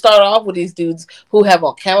military, and you start off with these dudes who have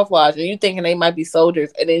on camouflage, and you thinking they might be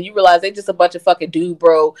soldiers, and then you realize they just a bunch of fucking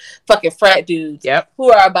fucking frat dudes. Yep.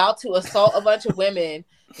 Who are about to assault a bunch of women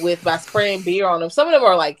by spraying beer on them. Some of them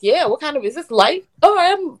are like, yeah, what kind of, is this light? All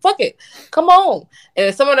right, fuck it. Come on.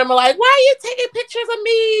 And some of them are like, why are you taking pictures of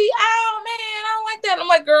me? Oh, man, I don't like that. I'm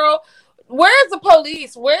like, girl, where's the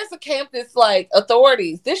police? Where's the campus,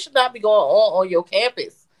 authorities? This should not be going on your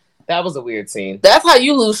campus. That was a weird scene. That's how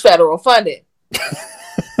you lose federal funding.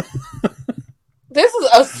 This is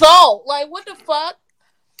assault. Like, what the fuck?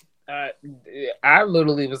 I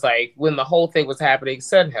literally was like, when the whole thing was happening,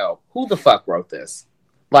 send help. Who the fuck wrote this?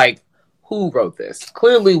 Like, who wrote this?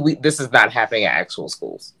 Clearly, this is not happening at actual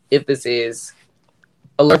schools. If this is,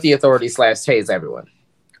 alert the authorities / tase everyone.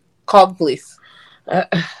 Call the police. I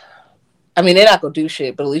mean, they're not going to do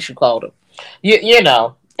shit, but at least you called them. You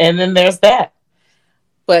know, and then there's that.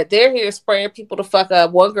 But they're here spraying people to fuck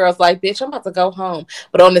up. One girl's like, bitch, I'm about to go home.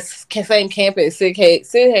 But on the same campus, Sid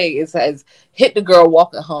Haig has hit the girl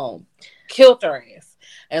walking home. Killed her ass.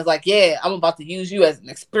 And it's like, yeah, I'm about to use you as an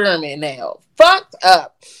experiment now. Fucked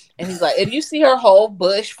up. And he's like, and you see her whole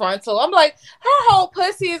bush frontal. I'm like, her whole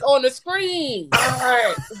pussy is on the screen. All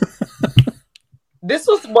right. This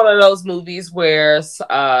was one of those movies where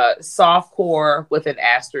softcore with an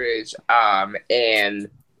asterisk and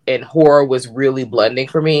horror was really blending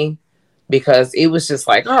for me, because it was just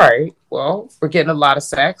like, all right, well, we're getting a lot of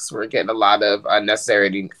sex. We're getting a lot of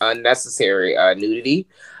unnecessary nudity.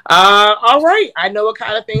 All right, I know what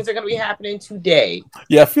kind of things are going to be happening today.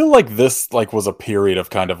 Yeah, I feel like this was a period of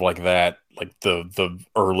kind of like that, like the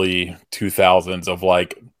early 2000s of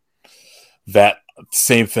like that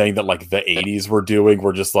same thing that like the 80s were doing,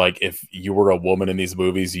 where just like if you were a woman in these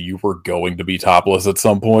movies, you were going to be topless at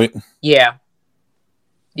some point.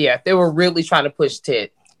 Yeah, they were really trying to push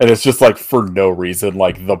tit. And it's just like for no reason,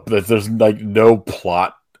 like there's like no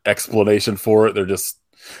plot explanation for it. They're just,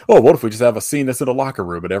 oh, what if we just have a scene that's in a locker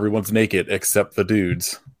room and everyone's naked except the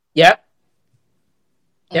dudes? Yep.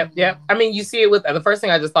 I mean, you see it with the first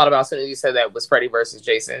thing I just thought about as soon as you said that was Freddy versus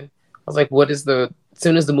Jason. I was like, as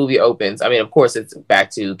soon as the movie opens, I mean, of course, it's back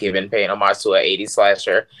to paying homage to an 80s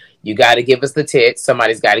slasher. You got to give us the tits.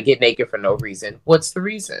 Somebody's got to get naked for no reason. What's the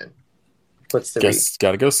reason? Guess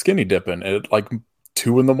got to go skinny dipping at like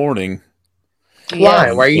 2 a.m. Why?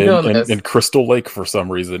 Why are you doing this? In Crystal Lake for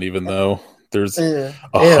some reason, even though there's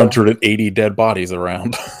 180 dead bodies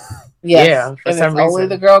around. Yes. Yeah, and it's only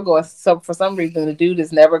the girl going. So for some reason, the dude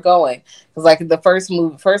is never going. Because like the first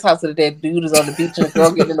House of the Dead, dude is on the beach and the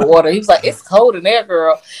girl getting in the water. He was like, "It's cold in there,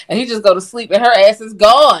 girl," and he just go to sleep, and her ass is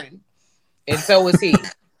gone. And so was he.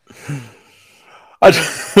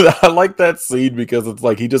 I like that scene because it's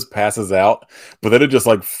like he just passes out, but then it just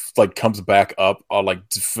like comes back up on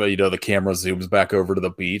the camera zooms back over to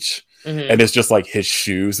the beach, and it's just like his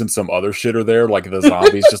shoes and some other shit are there, like the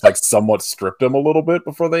zombies just like somewhat stripped him a little bit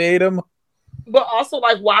before they ate him. But also,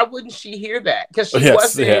 like, why wouldn't she hear that? Because she Yes,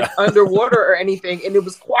 wasn't yeah. underwater or anything, and it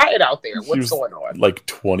was quiet out there. She What's was, going on? like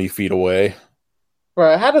 20 feet away.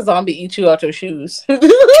 Bro, how does zombie eat you out your shoes? That's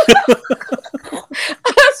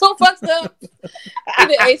so fucked up. He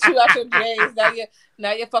done ate you out your J's.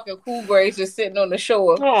 Now your fucking cool grades just sitting on the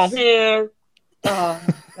shore. Oh man,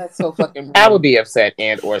 That's so fucking rude. I would be upset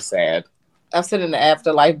and or sad. I'm sitting in the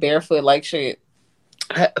afterlife barefoot like shit.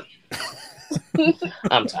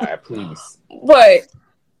 I'm tired, please. But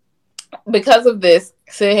because of this,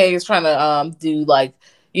 Sid Haig is trying to do like,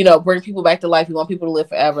 you know, bring people back to life. You want people to live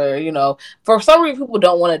forever. You know, for some reason, people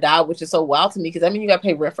don't want to die, which is so wild to me because I mean, you got to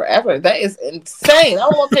pay rent forever. That is insane. I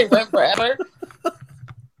don't want to pay rent forever.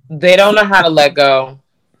 They don't know how to let go.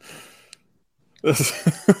 And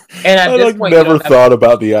at I this like point, you never don't have- thought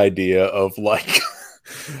about the idea of like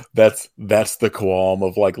that's the qualm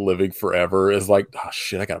of like living forever is like, oh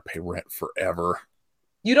shit, I gotta pay rent forever.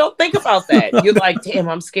 You don't think about that. You're like, damn,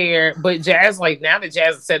 I'm scared. But Jazz, like, now that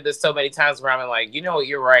Jazz has said this so many times where I'm like, you know,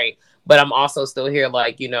 you're right. But I'm also still here,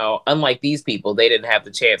 like, you know, unlike these people, they didn't have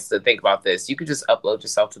the chance to think about this. You could just upload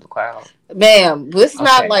yourself to the cloud. Ma'am, this is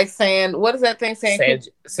not Okay. like saying, what is that thing saying?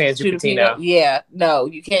 San Cupertino. Yeah, no,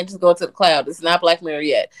 you can't just go to the cloud. It's not Black Mirror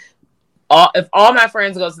yet. If all my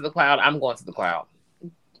friends go to the cloud, I'm going to the cloud.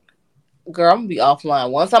 Girl, I'm gonna be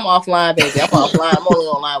offline. Once I'm offline, baby, I'm offline. I'm only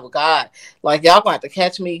online with God. Like, y'all gonna have to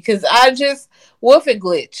catch me because what if it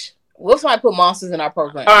glitch? What if somebody put monsters in our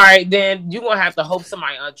program? All right, then you're going to have to hope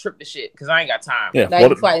somebody trip the shit because I ain't got time. Yeah. Now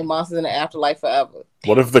you fighting monsters in the afterlife forever.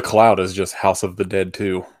 What if the cloud is just House of the Dead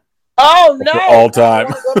 2? Oh, no. For all time.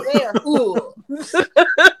 I wanna go there.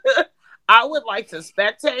 I would like to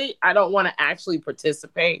spectate. I don't want to actually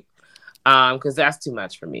participate because that's too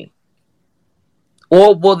much for me.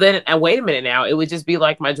 Or, well, then, and wait a minute now, it would just be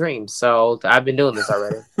like my dreams. So I've been doing this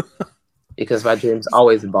already because my dreams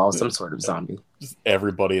always involve some sort of zombie. Just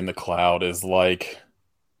everybody in the cloud is like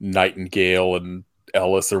Nightingale and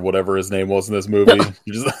Ellis or whatever his name was in this movie.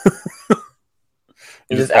 You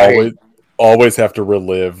just always have to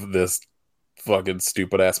relive this fucking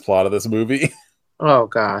stupid ass plot of this movie. Oh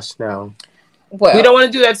gosh, no. Well, We don't want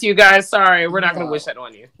to do that to you guys. Sorry, we're not going to wish that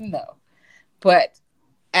on you. No, but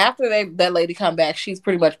after that lady come back, she's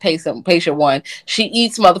pretty much patient one. She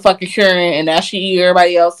eats motherfucking curing, and now she eat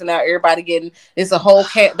everybody else, and now everybody it's the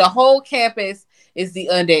whole campus is the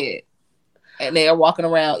undead, and they are walking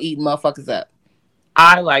around eating motherfuckers up.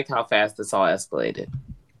 I like how fast this all escalated.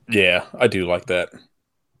 Yeah, I do like that.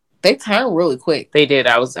 They turn really quick. They did.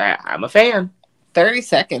 I'm a fan. 30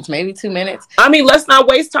 seconds, maybe 2 minutes. I mean, let's not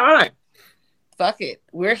waste time. Fuck it,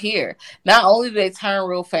 we're here. Not only do they turn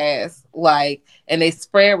real fast, and they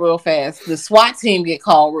spread real fast, the SWAT team get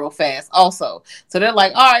called real fast also. So they're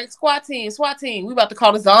like, all right, SWAT team, we about to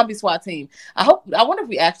call the zombie SWAT team. I wonder if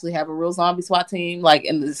we actually have a real zombie SWAT team, like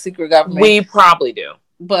in the secret government. We probably do.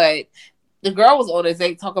 But the girl was on his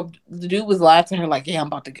the dude was lying to her, like, yeah, I'm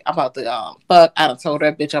about to fuck. I done told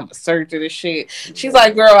that bitch I'm a surgeon and shit. She's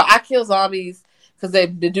like, girl, I kill zombies because the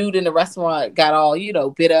dude in the restaurant got all,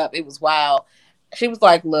 bit up. It was wild. She was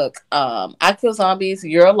like, look, I kill zombies.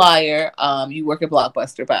 You're a liar. You work at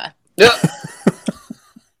Blockbuster. Bye.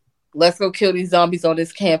 Let's go kill these zombies on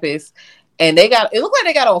this campus. And it looked like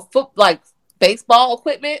they got on baseball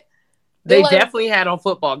equipment. They definitely had on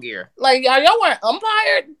football gear. Like, are y'all wearing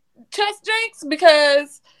umpire chest jinx?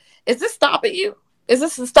 Because is this stopping you? Is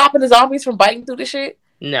this stopping the zombies from biting through the shit?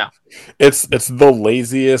 No. It's the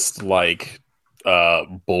laziest,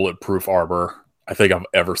 bulletproof armor I think I've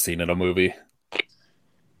ever seen in a movie.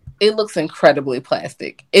 It looks incredibly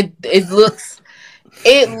plastic. It looks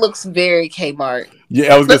very Kmart.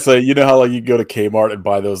 Yeah, I was gonna say, you know how you go to Kmart and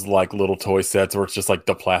buy those little toy sets where it's just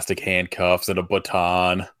the plastic handcuffs and a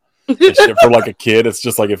baton and shit for a kid. It's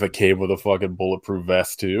just if it came with a fucking bulletproof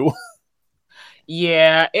vest too.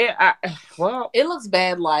 Yeah, it looks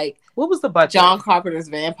bad. What was the budget? John Carpenter's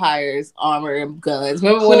vampires armor and guns.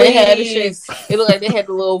 Remember when they had the shit? It looked like they had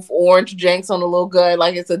the little orange jinx on the little gun.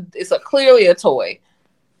 Like it's clearly a toy.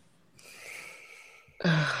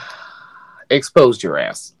 Exposed your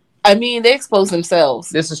ass. I mean, they exposed themselves.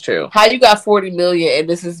 This is true. How you got 40 million and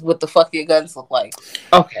this is what the fuck your guns look like?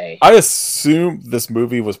 Okay. I assume this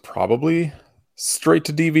movie was probably straight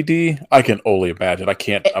to DVD. I can only imagine. I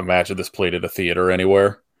can't imagine this played at a theater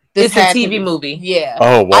anywhere. It's a TV movie. Yeah.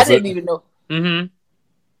 Oh, was it? I didn't even know. Mm-hmm.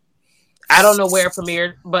 I don't know where it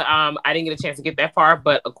premiered, but I didn't get a chance to get that far.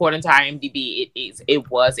 But according to IMDb, it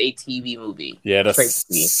was a TV movie. Yeah, that's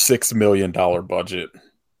 $6 million budget.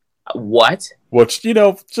 What? Which,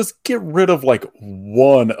 just get rid of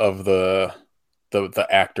one of the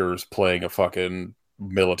actors playing a fucking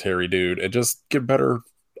military dude and just get better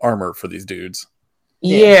armor for these dudes.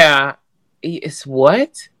 Yeah. It's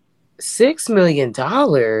what? $6 million.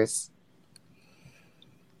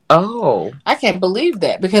 Oh, I can't believe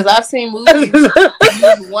that because I've seen movies use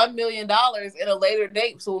 $1 million in a later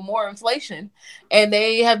date, so more inflation, and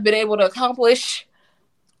they have been able to accomplish.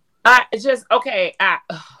 All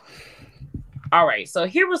right. So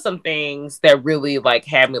here were some things that really like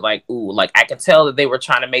had me like, ooh, like I could tell that they were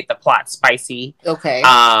trying to make the plot spicy. Okay.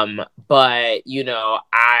 But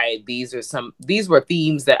these were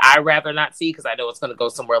themes that I'd rather not see because I know it's going to go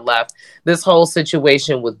somewhere left. This whole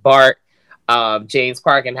situation with Bart. James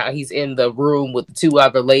Park and how he's in the room with the two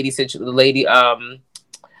other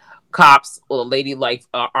cops or the lady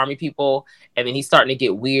army people, and then he's starting to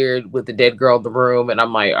get weird with the dead girl in the room, and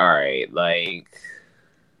I'm like, all right, like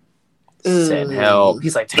send help.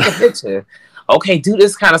 He's like, take a picture. Okay, do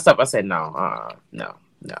this kind of stuff. I said no.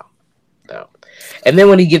 And then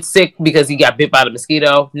when he gets sick because he got bit by the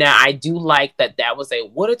mosquito, now I do like that was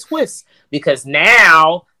what a twist, because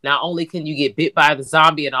now not only can you get bit by the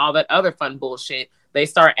zombie and all that other fun bullshit, they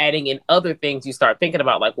start adding in other things you start thinking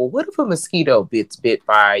about, like, well, what if a mosquito gets bit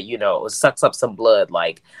by, sucks up some blood?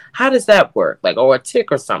 Like, how does that work? Like, or a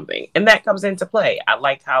tick or something. And that comes into play. I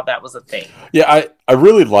like how that was a thing. Yeah, I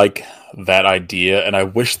really like that idea, and I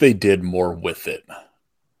wish they did more with it.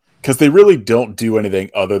 Because they really don't do anything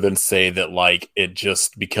other than say that, like, it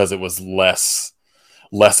just, because it was less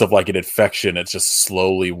of like an infection, it's just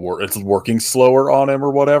slowly it's working slower on him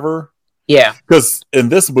or whatever. Yeah. Because in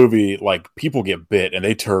this movie, like, people get bit and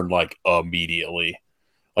they turn like immediately.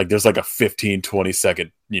 Like, there's like a 15-20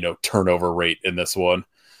 second, turnover rate in this one.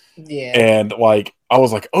 Yeah. And like, I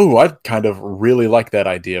was like, oh, I kind of really like that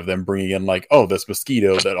idea of them bringing in like, oh, this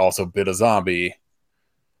mosquito that also bit a zombie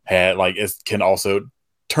can also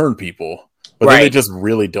turn people. But then they just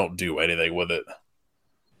really don't do anything with it.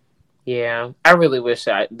 Yeah, I really wish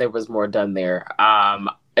there was more done there.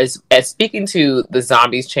 As speaking to the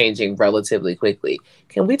zombies changing relatively quickly,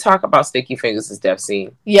 can we talk about Sticky Fingers' death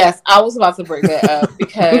scene? Yes, I was about to bring that up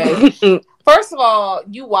because first of all,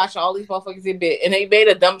 you watch all these motherfuckers get bit, and they made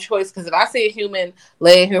a dumb choice. Because if I see a human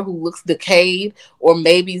laying here who looks decayed or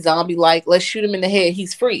maybe zombie-like, let's shoot him in the head.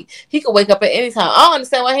 He's free. He could wake up at any time. I don't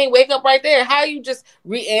understand why he ain't wake up right there. How you just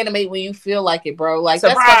reanimate when you feel like it, bro? Like,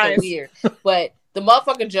 surprise. That's fucking weird. But the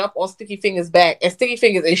motherfucker jump on Sticky Fingers' back, and Sticky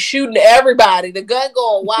Fingers is shooting everybody. The gun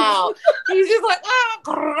going wild. He's just like,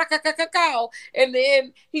 and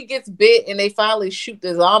then he gets bit, and they finally shoot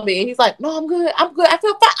the zombie, and he's like, no, I'm good. I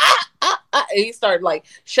feel fine. And he started like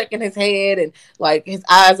shaking his head, and like his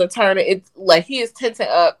eyes are turning. It's like he is tensing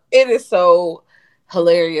up. It is so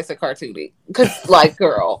hilarious and cartoony. Because, like,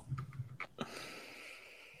 girl,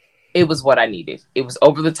 it was what I needed. It was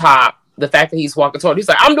over the top. The fact that he's walking toward, he's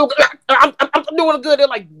like, I'm doing good. I'm doing good. They're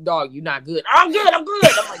like, dog, you're not good. I'm good. I'm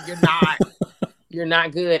like, you're not. You're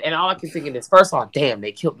not good. And all I can think is, first of all, damn,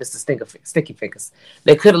 they killed Mr. Sticky Fingers.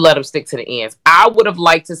 They could have let him stick to the ends. I would have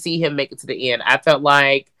liked to see him make it to the end. I felt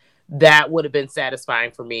like that would have been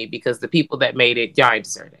satisfying for me because the people that made it, y'all ain't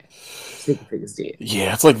deserve that. Sticky Fingers did.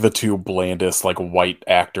 Yeah, it's like the two blandest, like, white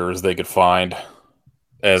actors they could find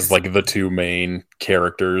as like the two main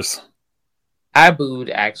characters. I booed,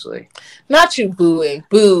 actually. Not you booing.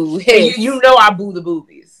 Boo. Hey. You know I boo the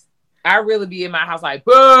boobies. I really be in my house like,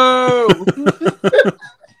 boo!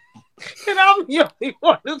 And I'm the only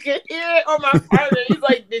one who can hear it on my partner. He's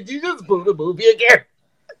like, did you just boo the movie again?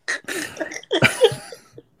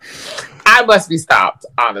 I must be stopped,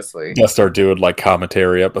 honestly. Gotta start doing like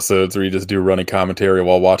commentary episodes where you just do running commentary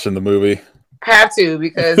while watching the movie. Have to,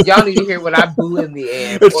 because y'all need to hear what I boo in the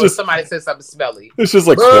end. It's or just, somebody says something smelly. It's just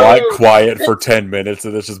like quiet for 10 minutes,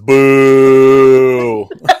 and it's just boo.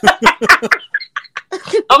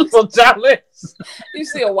 I'm so jealous. You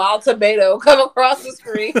see a wild tomato come across the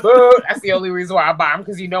screen. Boo. That's the only reason why I buy them,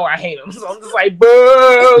 because I hate them. So I'm just like,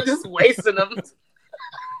 boo, just wasting them.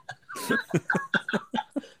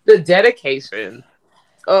 The dedication.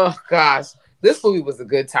 Oh gosh, this movie was a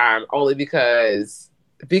good time only because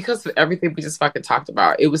of everything we just fucking talked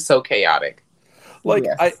about. It was so chaotic. Like,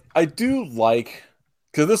 yes. I do like,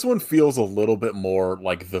 because this one feels a little bit more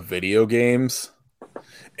like the video games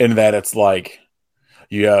in that it's like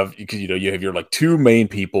you have your like two main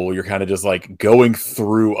people. You're kind of just like going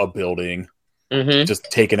through a building,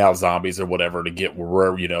 just taking out zombies or whatever to get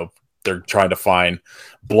where, they're trying to find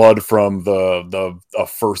blood from the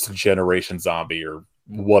first generation zombie or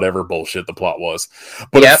whatever bullshit the plot was.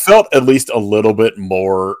 But It felt at least a little bit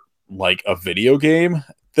more like a video game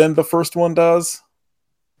than the first one does.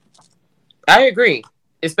 I agree.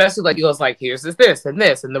 especially like he goes like, here's this, and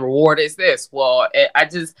the reward is this. Well, I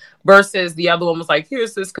just versus the other one was like,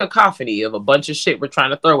 here's this cacophony of a bunch of shit we're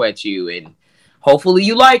trying to throw at you, and hopefully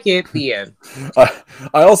you like it. The end.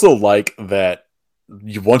 I also like that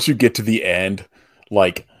once you get to the end,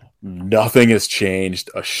 like nothing has changed.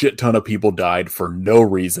 A shit ton of people died for no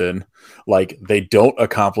reason. Like they don't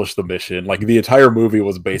accomplish the mission. Like the entire movie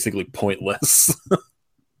was basically pointless.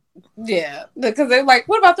 Yeah, because they're like,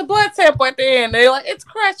 what about the blood sample at the end? They're like, it's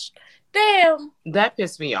crushed. Damn. That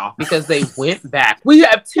pissed me off because they went back. We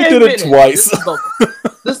have 10 did minutes. It twice.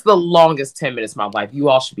 This is the longest 10 minutes of my life. You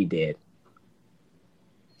all should be dead.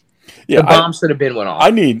 Yeah, the bomb should have been went off. I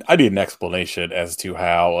need an explanation as to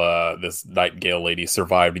how this Nightingale lady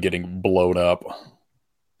survived getting blown up.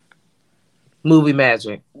 Movie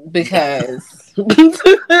magic. Because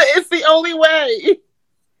it's the only way.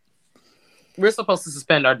 We're supposed to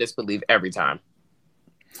suspend our disbelief every time.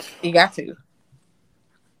 You got to.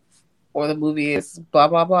 Or the movie is blah,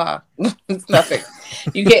 blah, blah. It's nothing.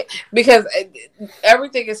 You get, because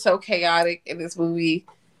everything is so chaotic in this movie,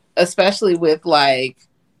 especially with like,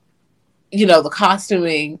 you know, the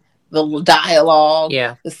costuming, the dialogue,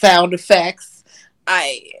 the sound effects,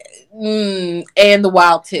 and the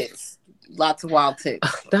wild tits. Lots of wild tits.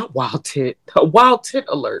 Not wild tit. A wild tit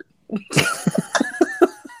alert.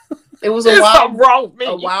 It was a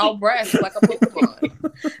wild breast, like a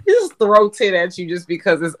Pokemon. You just throw tit at you just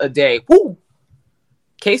because it's a day. Woo! In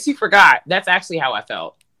case you forgot, that's actually how I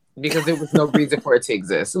felt. Because there was no reason for it to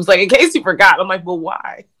exist. It was like, in case you forgot. I'm like, well,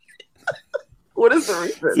 why? What is the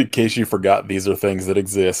reason? In case you forgot, these are things that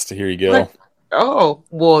exist. Here you go. Like, oh,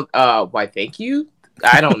 well, why, thank you?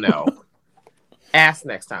 I don't know. Ask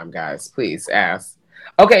next time, guys. Please, ask.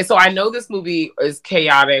 Okay, so I know this movie is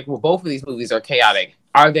chaotic. Well, both of these movies are chaotic.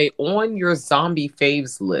 Are they on your zombie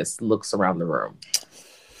faves list? Looks around the room.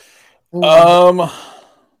 I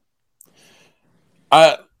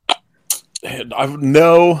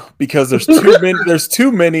no, because there's too many. There's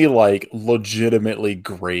too many like legitimately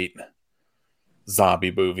great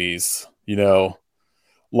zombie movies. You know,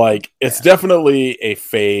 like it's definitely a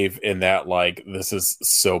fave in that like this is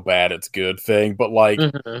so bad it's good thing, but like.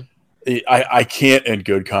 Mm-hmm. I can't in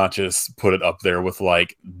good conscience put it up there with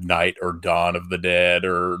like Night or Dawn of the Dead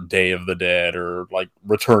or Day of the Dead or like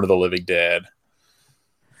Return of the Living Dead.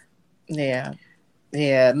 Yeah.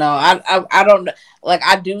 No, I don't like.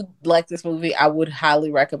 I do like this movie. I would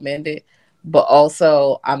highly recommend it, but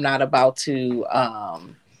also I'm not about to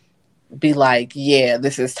be like, yeah,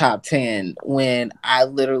 this is top 10 when I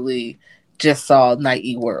literally just saw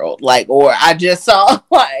Night World, like, or I just saw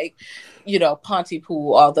like. You know,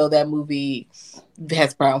 Pontypool, although that movie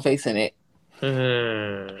has brown face in it.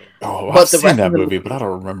 Oh, I've seen that movie, but I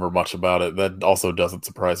don't remember much about it. That also doesn't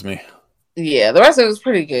surprise me. Yeah, the rest of it was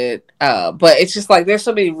pretty good. But it's just like there's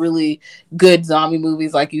so many really good zombie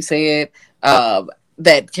movies, like you said,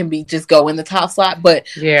 that can be just go in the top slot. But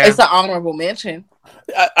it's an honorable mention.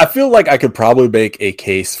 I feel like I could probably make a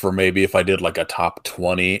case for maybe if I did like a top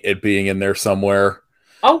 20, it being in there somewhere.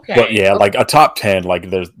 Okay. But yeah, like a top 10,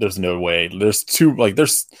 like there's no way. There's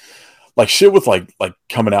like shit with like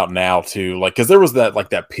coming out now too. Like, cause there was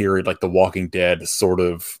that period, like The Walking Dead sort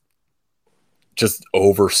of just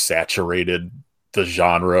oversaturated the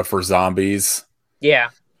genre for zombies. Yeah.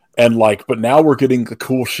 And like, but now we're getting the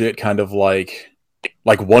cool shit kind of like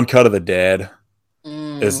One Cut of the Dead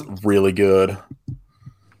is really good.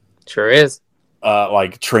 Sure is.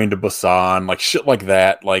 Like Train to Busan, like shit like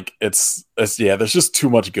that. Like it's yeah, there's just too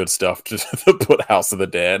much good stuff to put House of the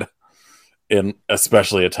Dead in,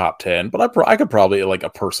 especially a top 10. But I could probably like a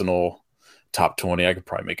personal top 20. I could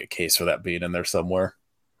probably make a case for that being in there somewhere.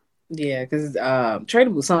 Yeah, because Train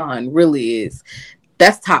to Busan really is.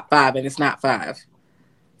 That's top 5, and it's not 5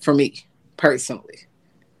 for me personally.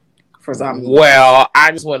 For zombie. Well,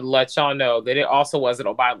 I just want to let y'all know that it also wasn't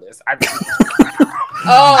on my list.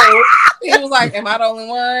 Oh, he was like, "Am I the only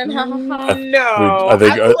one?" No, I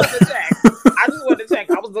just wanted to check.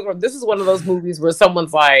 I was looking. This is one of those movies where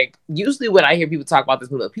someone's like. Usually, when I hear people talk about this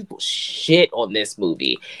movie, people shit on this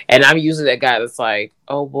movie, and I'm usually that guy that's like,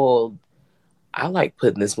 "Oh well, I like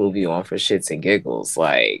putting this movie on for shits and giggles,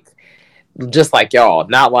 like." Just like y'all,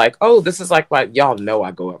 not like, oh, this is like y'all know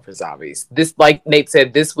I go up for zombies. This, like Nate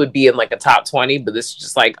said, this would be in like a top 20, but this is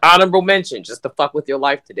just like honorable mention, just to fuck with your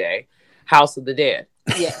life today. House of the Dead.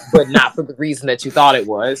 Yeah. But not for the reason that you thought it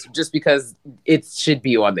was, just because it should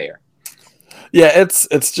be on there. Yeah,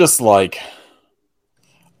 it's just like,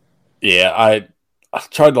 yeah, I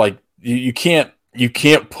tried to like, you can't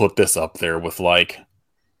put this up there with like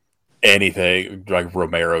anything like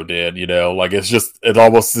Romero did, you know, like it's just, it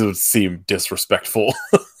almost would seem disrespectful.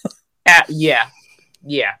 Yeah.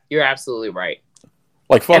 Yeah, you're absolutely right.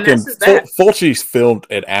 Like fucking Fulci filmed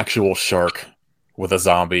an actual shark with a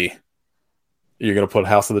zombie. You're gonna put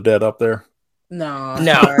House of the Dead up there? No,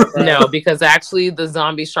 because actually the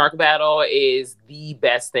zombie shark battle is the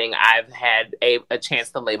best thing I've had a chance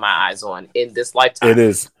to lay my eyes on in this lifetime. It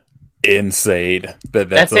is insane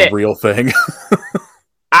that's a real thing.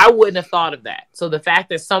 I wouldn't have thought of that. So the fact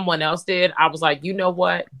that someone else did, I was like, you know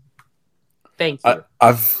what? Thank you.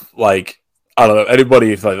 I've like, I don't know,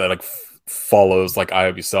 anybody like follows like I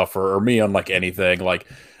Hope You Suffer or me on like anything, like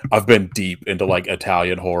I've been deep into like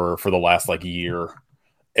Italian horror for the last like year,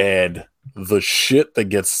 and the shit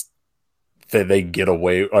that they get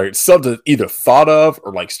away, or something either thought of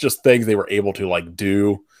or like just things they were able to like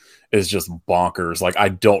do is just bonkers. Like I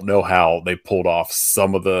don't know how they pulled off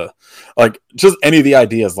some of the, like just any of the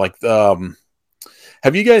ideas. Like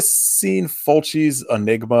have you guys seen Fulci's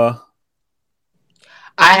Enigma?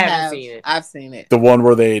 I haven't seen it. I've seen it. The one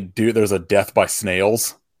where there's a death by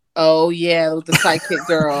snails. Oh yeah, with the sidekick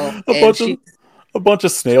girl. A bunch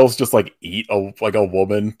of snails just like eat a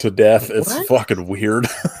woman to death. It's fucking weird.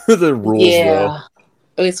 The rules, though.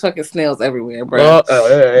 It's fucking snails everywhere, bro.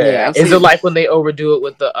 Yeah. Is it like when they overdo it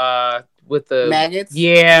with the maggots?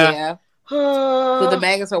 Yeah. But the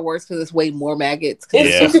maggots are worse because it's way more maggots.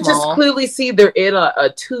 You can just clearly see they're in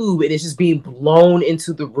a tube and it's just being blown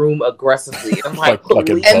into the room aggressively. I'm like,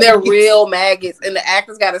 and they're real maggots, and the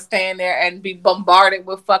actors got to stand there and be bombarded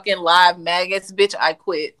with fucking live maggots. Bitch, I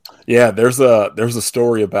quit. Yeah, there's a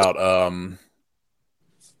story about I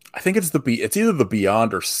think it's either the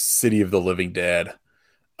Beyond or City of the Living Dead,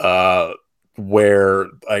 where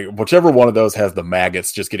whichever one of those has the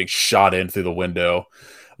maggots just getting shot in through the window,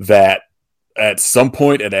 that at some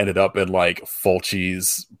point it ended up in like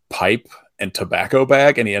Fulci's pipe and tobacco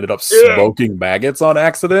bag, and he ended up smoking maggots on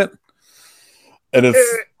accident. And it's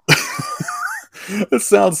it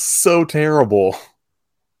sounds so terrible.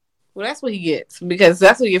 Well, that's what he gets, because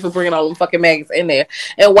that's what you get for bringing all them fucking maggots in there.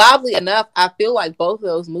 And wildly enough, I feel like both of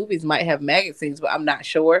those movies might have maggot scenes, but I'm not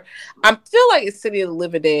sure. I feel like it's City of the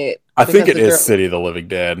Living Dead. I think it is City of the Living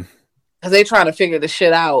Dead. Because they trying to figure the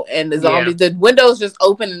shit out, and the zombies, the windows just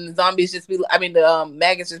open, and the zombies just be, the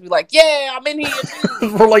maggots just be like, yeah, I'm in here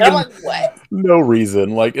too. For like, what? No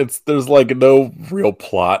reason. Like, there's like no real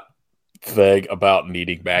plot thing about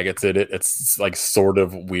needing maggots in it. It's like sort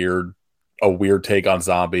of weird, a weird take on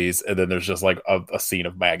zombies, and then there's just like a scene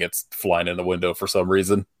of maggots flying in the window for some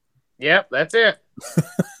reason. Yep, that's it.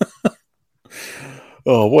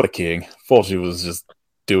 Oh, what a king. Fulci was just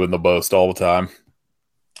doing the most all the time.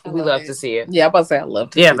 We love to see it. Yeah, I'm about to say I love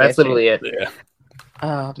to see it. Yeah, that's literally it. Yeah.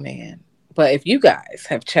 Oh, man. But if you guys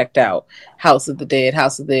have checked out House of the Dead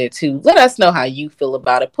 2, let us know how you feel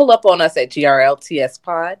about it. Pull up on us at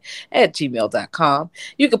grltspod@gmail.com.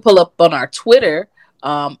 You can pull up on our Twitter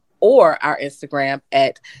or our Instagram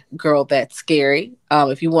at Girl That's Scary.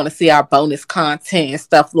 If you want to see our bonus content and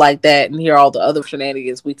stuff like that and hear all the other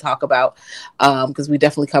shenanigans we talk about, because we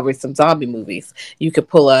definitely covered some zombie movies, you can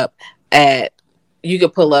pull up at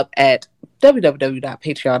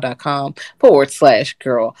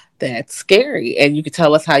www.patreon.com/Girl That's Scary, and you can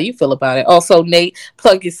tell us how you feel about it. Also, Nate,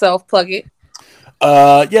 plug yourself, plug it.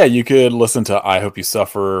 Yeah, you could listen to I Hope You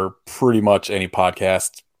Suffer pretty much any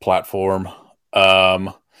podcast platform.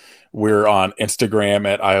 We're on Instagram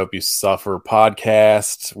at I Hope You Suffer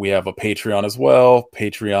Podcast. We have a Patreon as well,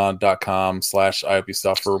 patreon.com/I Hope You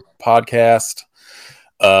Suffer Podcast.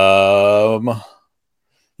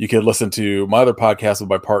 You can listen to my other podcast with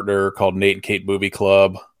my partner called Nate and Kate Movie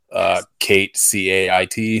Club, Kate,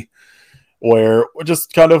 CAIT, where we're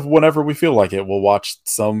just kind of whenever we feel like it, we'll watch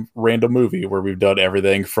some random movie where we've done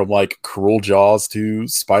everything from like Cruel Jaws to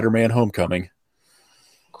Spider-Man Homecoming.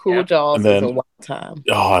 Cruel Jaws is a wild time.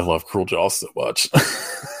 Oh, I love Cruel Jaws so much.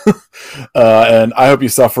 And I Hope You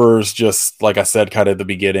Suffer is just, like I said, kind of at the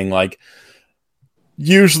beginning, like,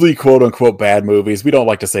 usually quote unquote bad movies. We don't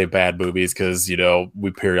like to say bad movies because, we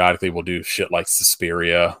periodically will do shit like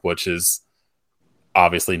Suspiria, which is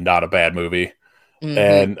obviously not a bad movie.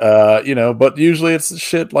 Mm-hmm. And, but usually it's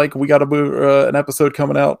shit like we got an episode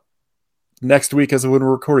coming out next week as when we're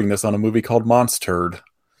recording this on a movie called Monster'd.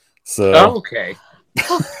 So, okay.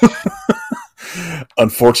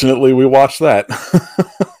 Unfortunately, we watched that.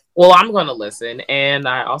 Well, I'm going to listen, and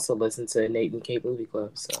I also listen to Nate and Kate Movie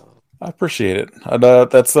Club, so. I appreciate it. And,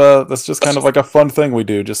 that's just kind of like a fun thing we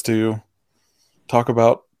do, just to talk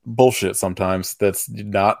about bullshit sometimes that's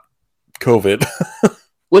not COVID.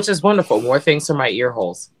 Which is wonderful. More things for my ear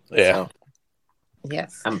holes. Yeah. So,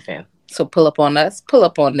 yes. I'm a fan. So pull up on us, pull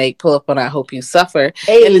up on Nate, pull up on I Hope You Suffer.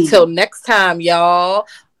 Hey. And until next time, y'all,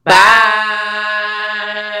 bye.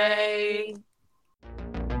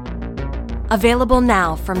 Available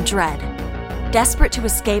now from Dread. Desperate to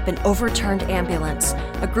escape an overturned ambulance,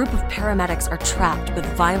 a group of paramedics are trapped with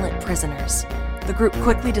violent prisoners. The group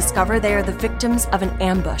quickly discover they are the victims of an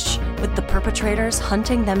ambush, with the perpetrators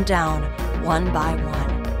hunting them down one by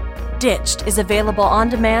one. Ditched is available on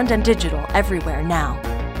demand and digital everywhere now.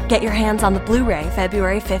 Get your hands on the Blu-ray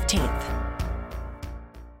February 15th.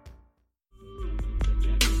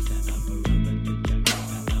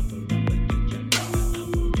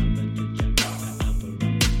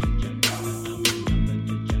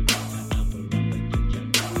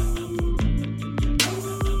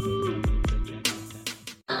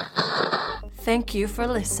 Thank you for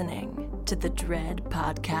listening to the Dread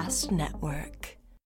Podcast Network.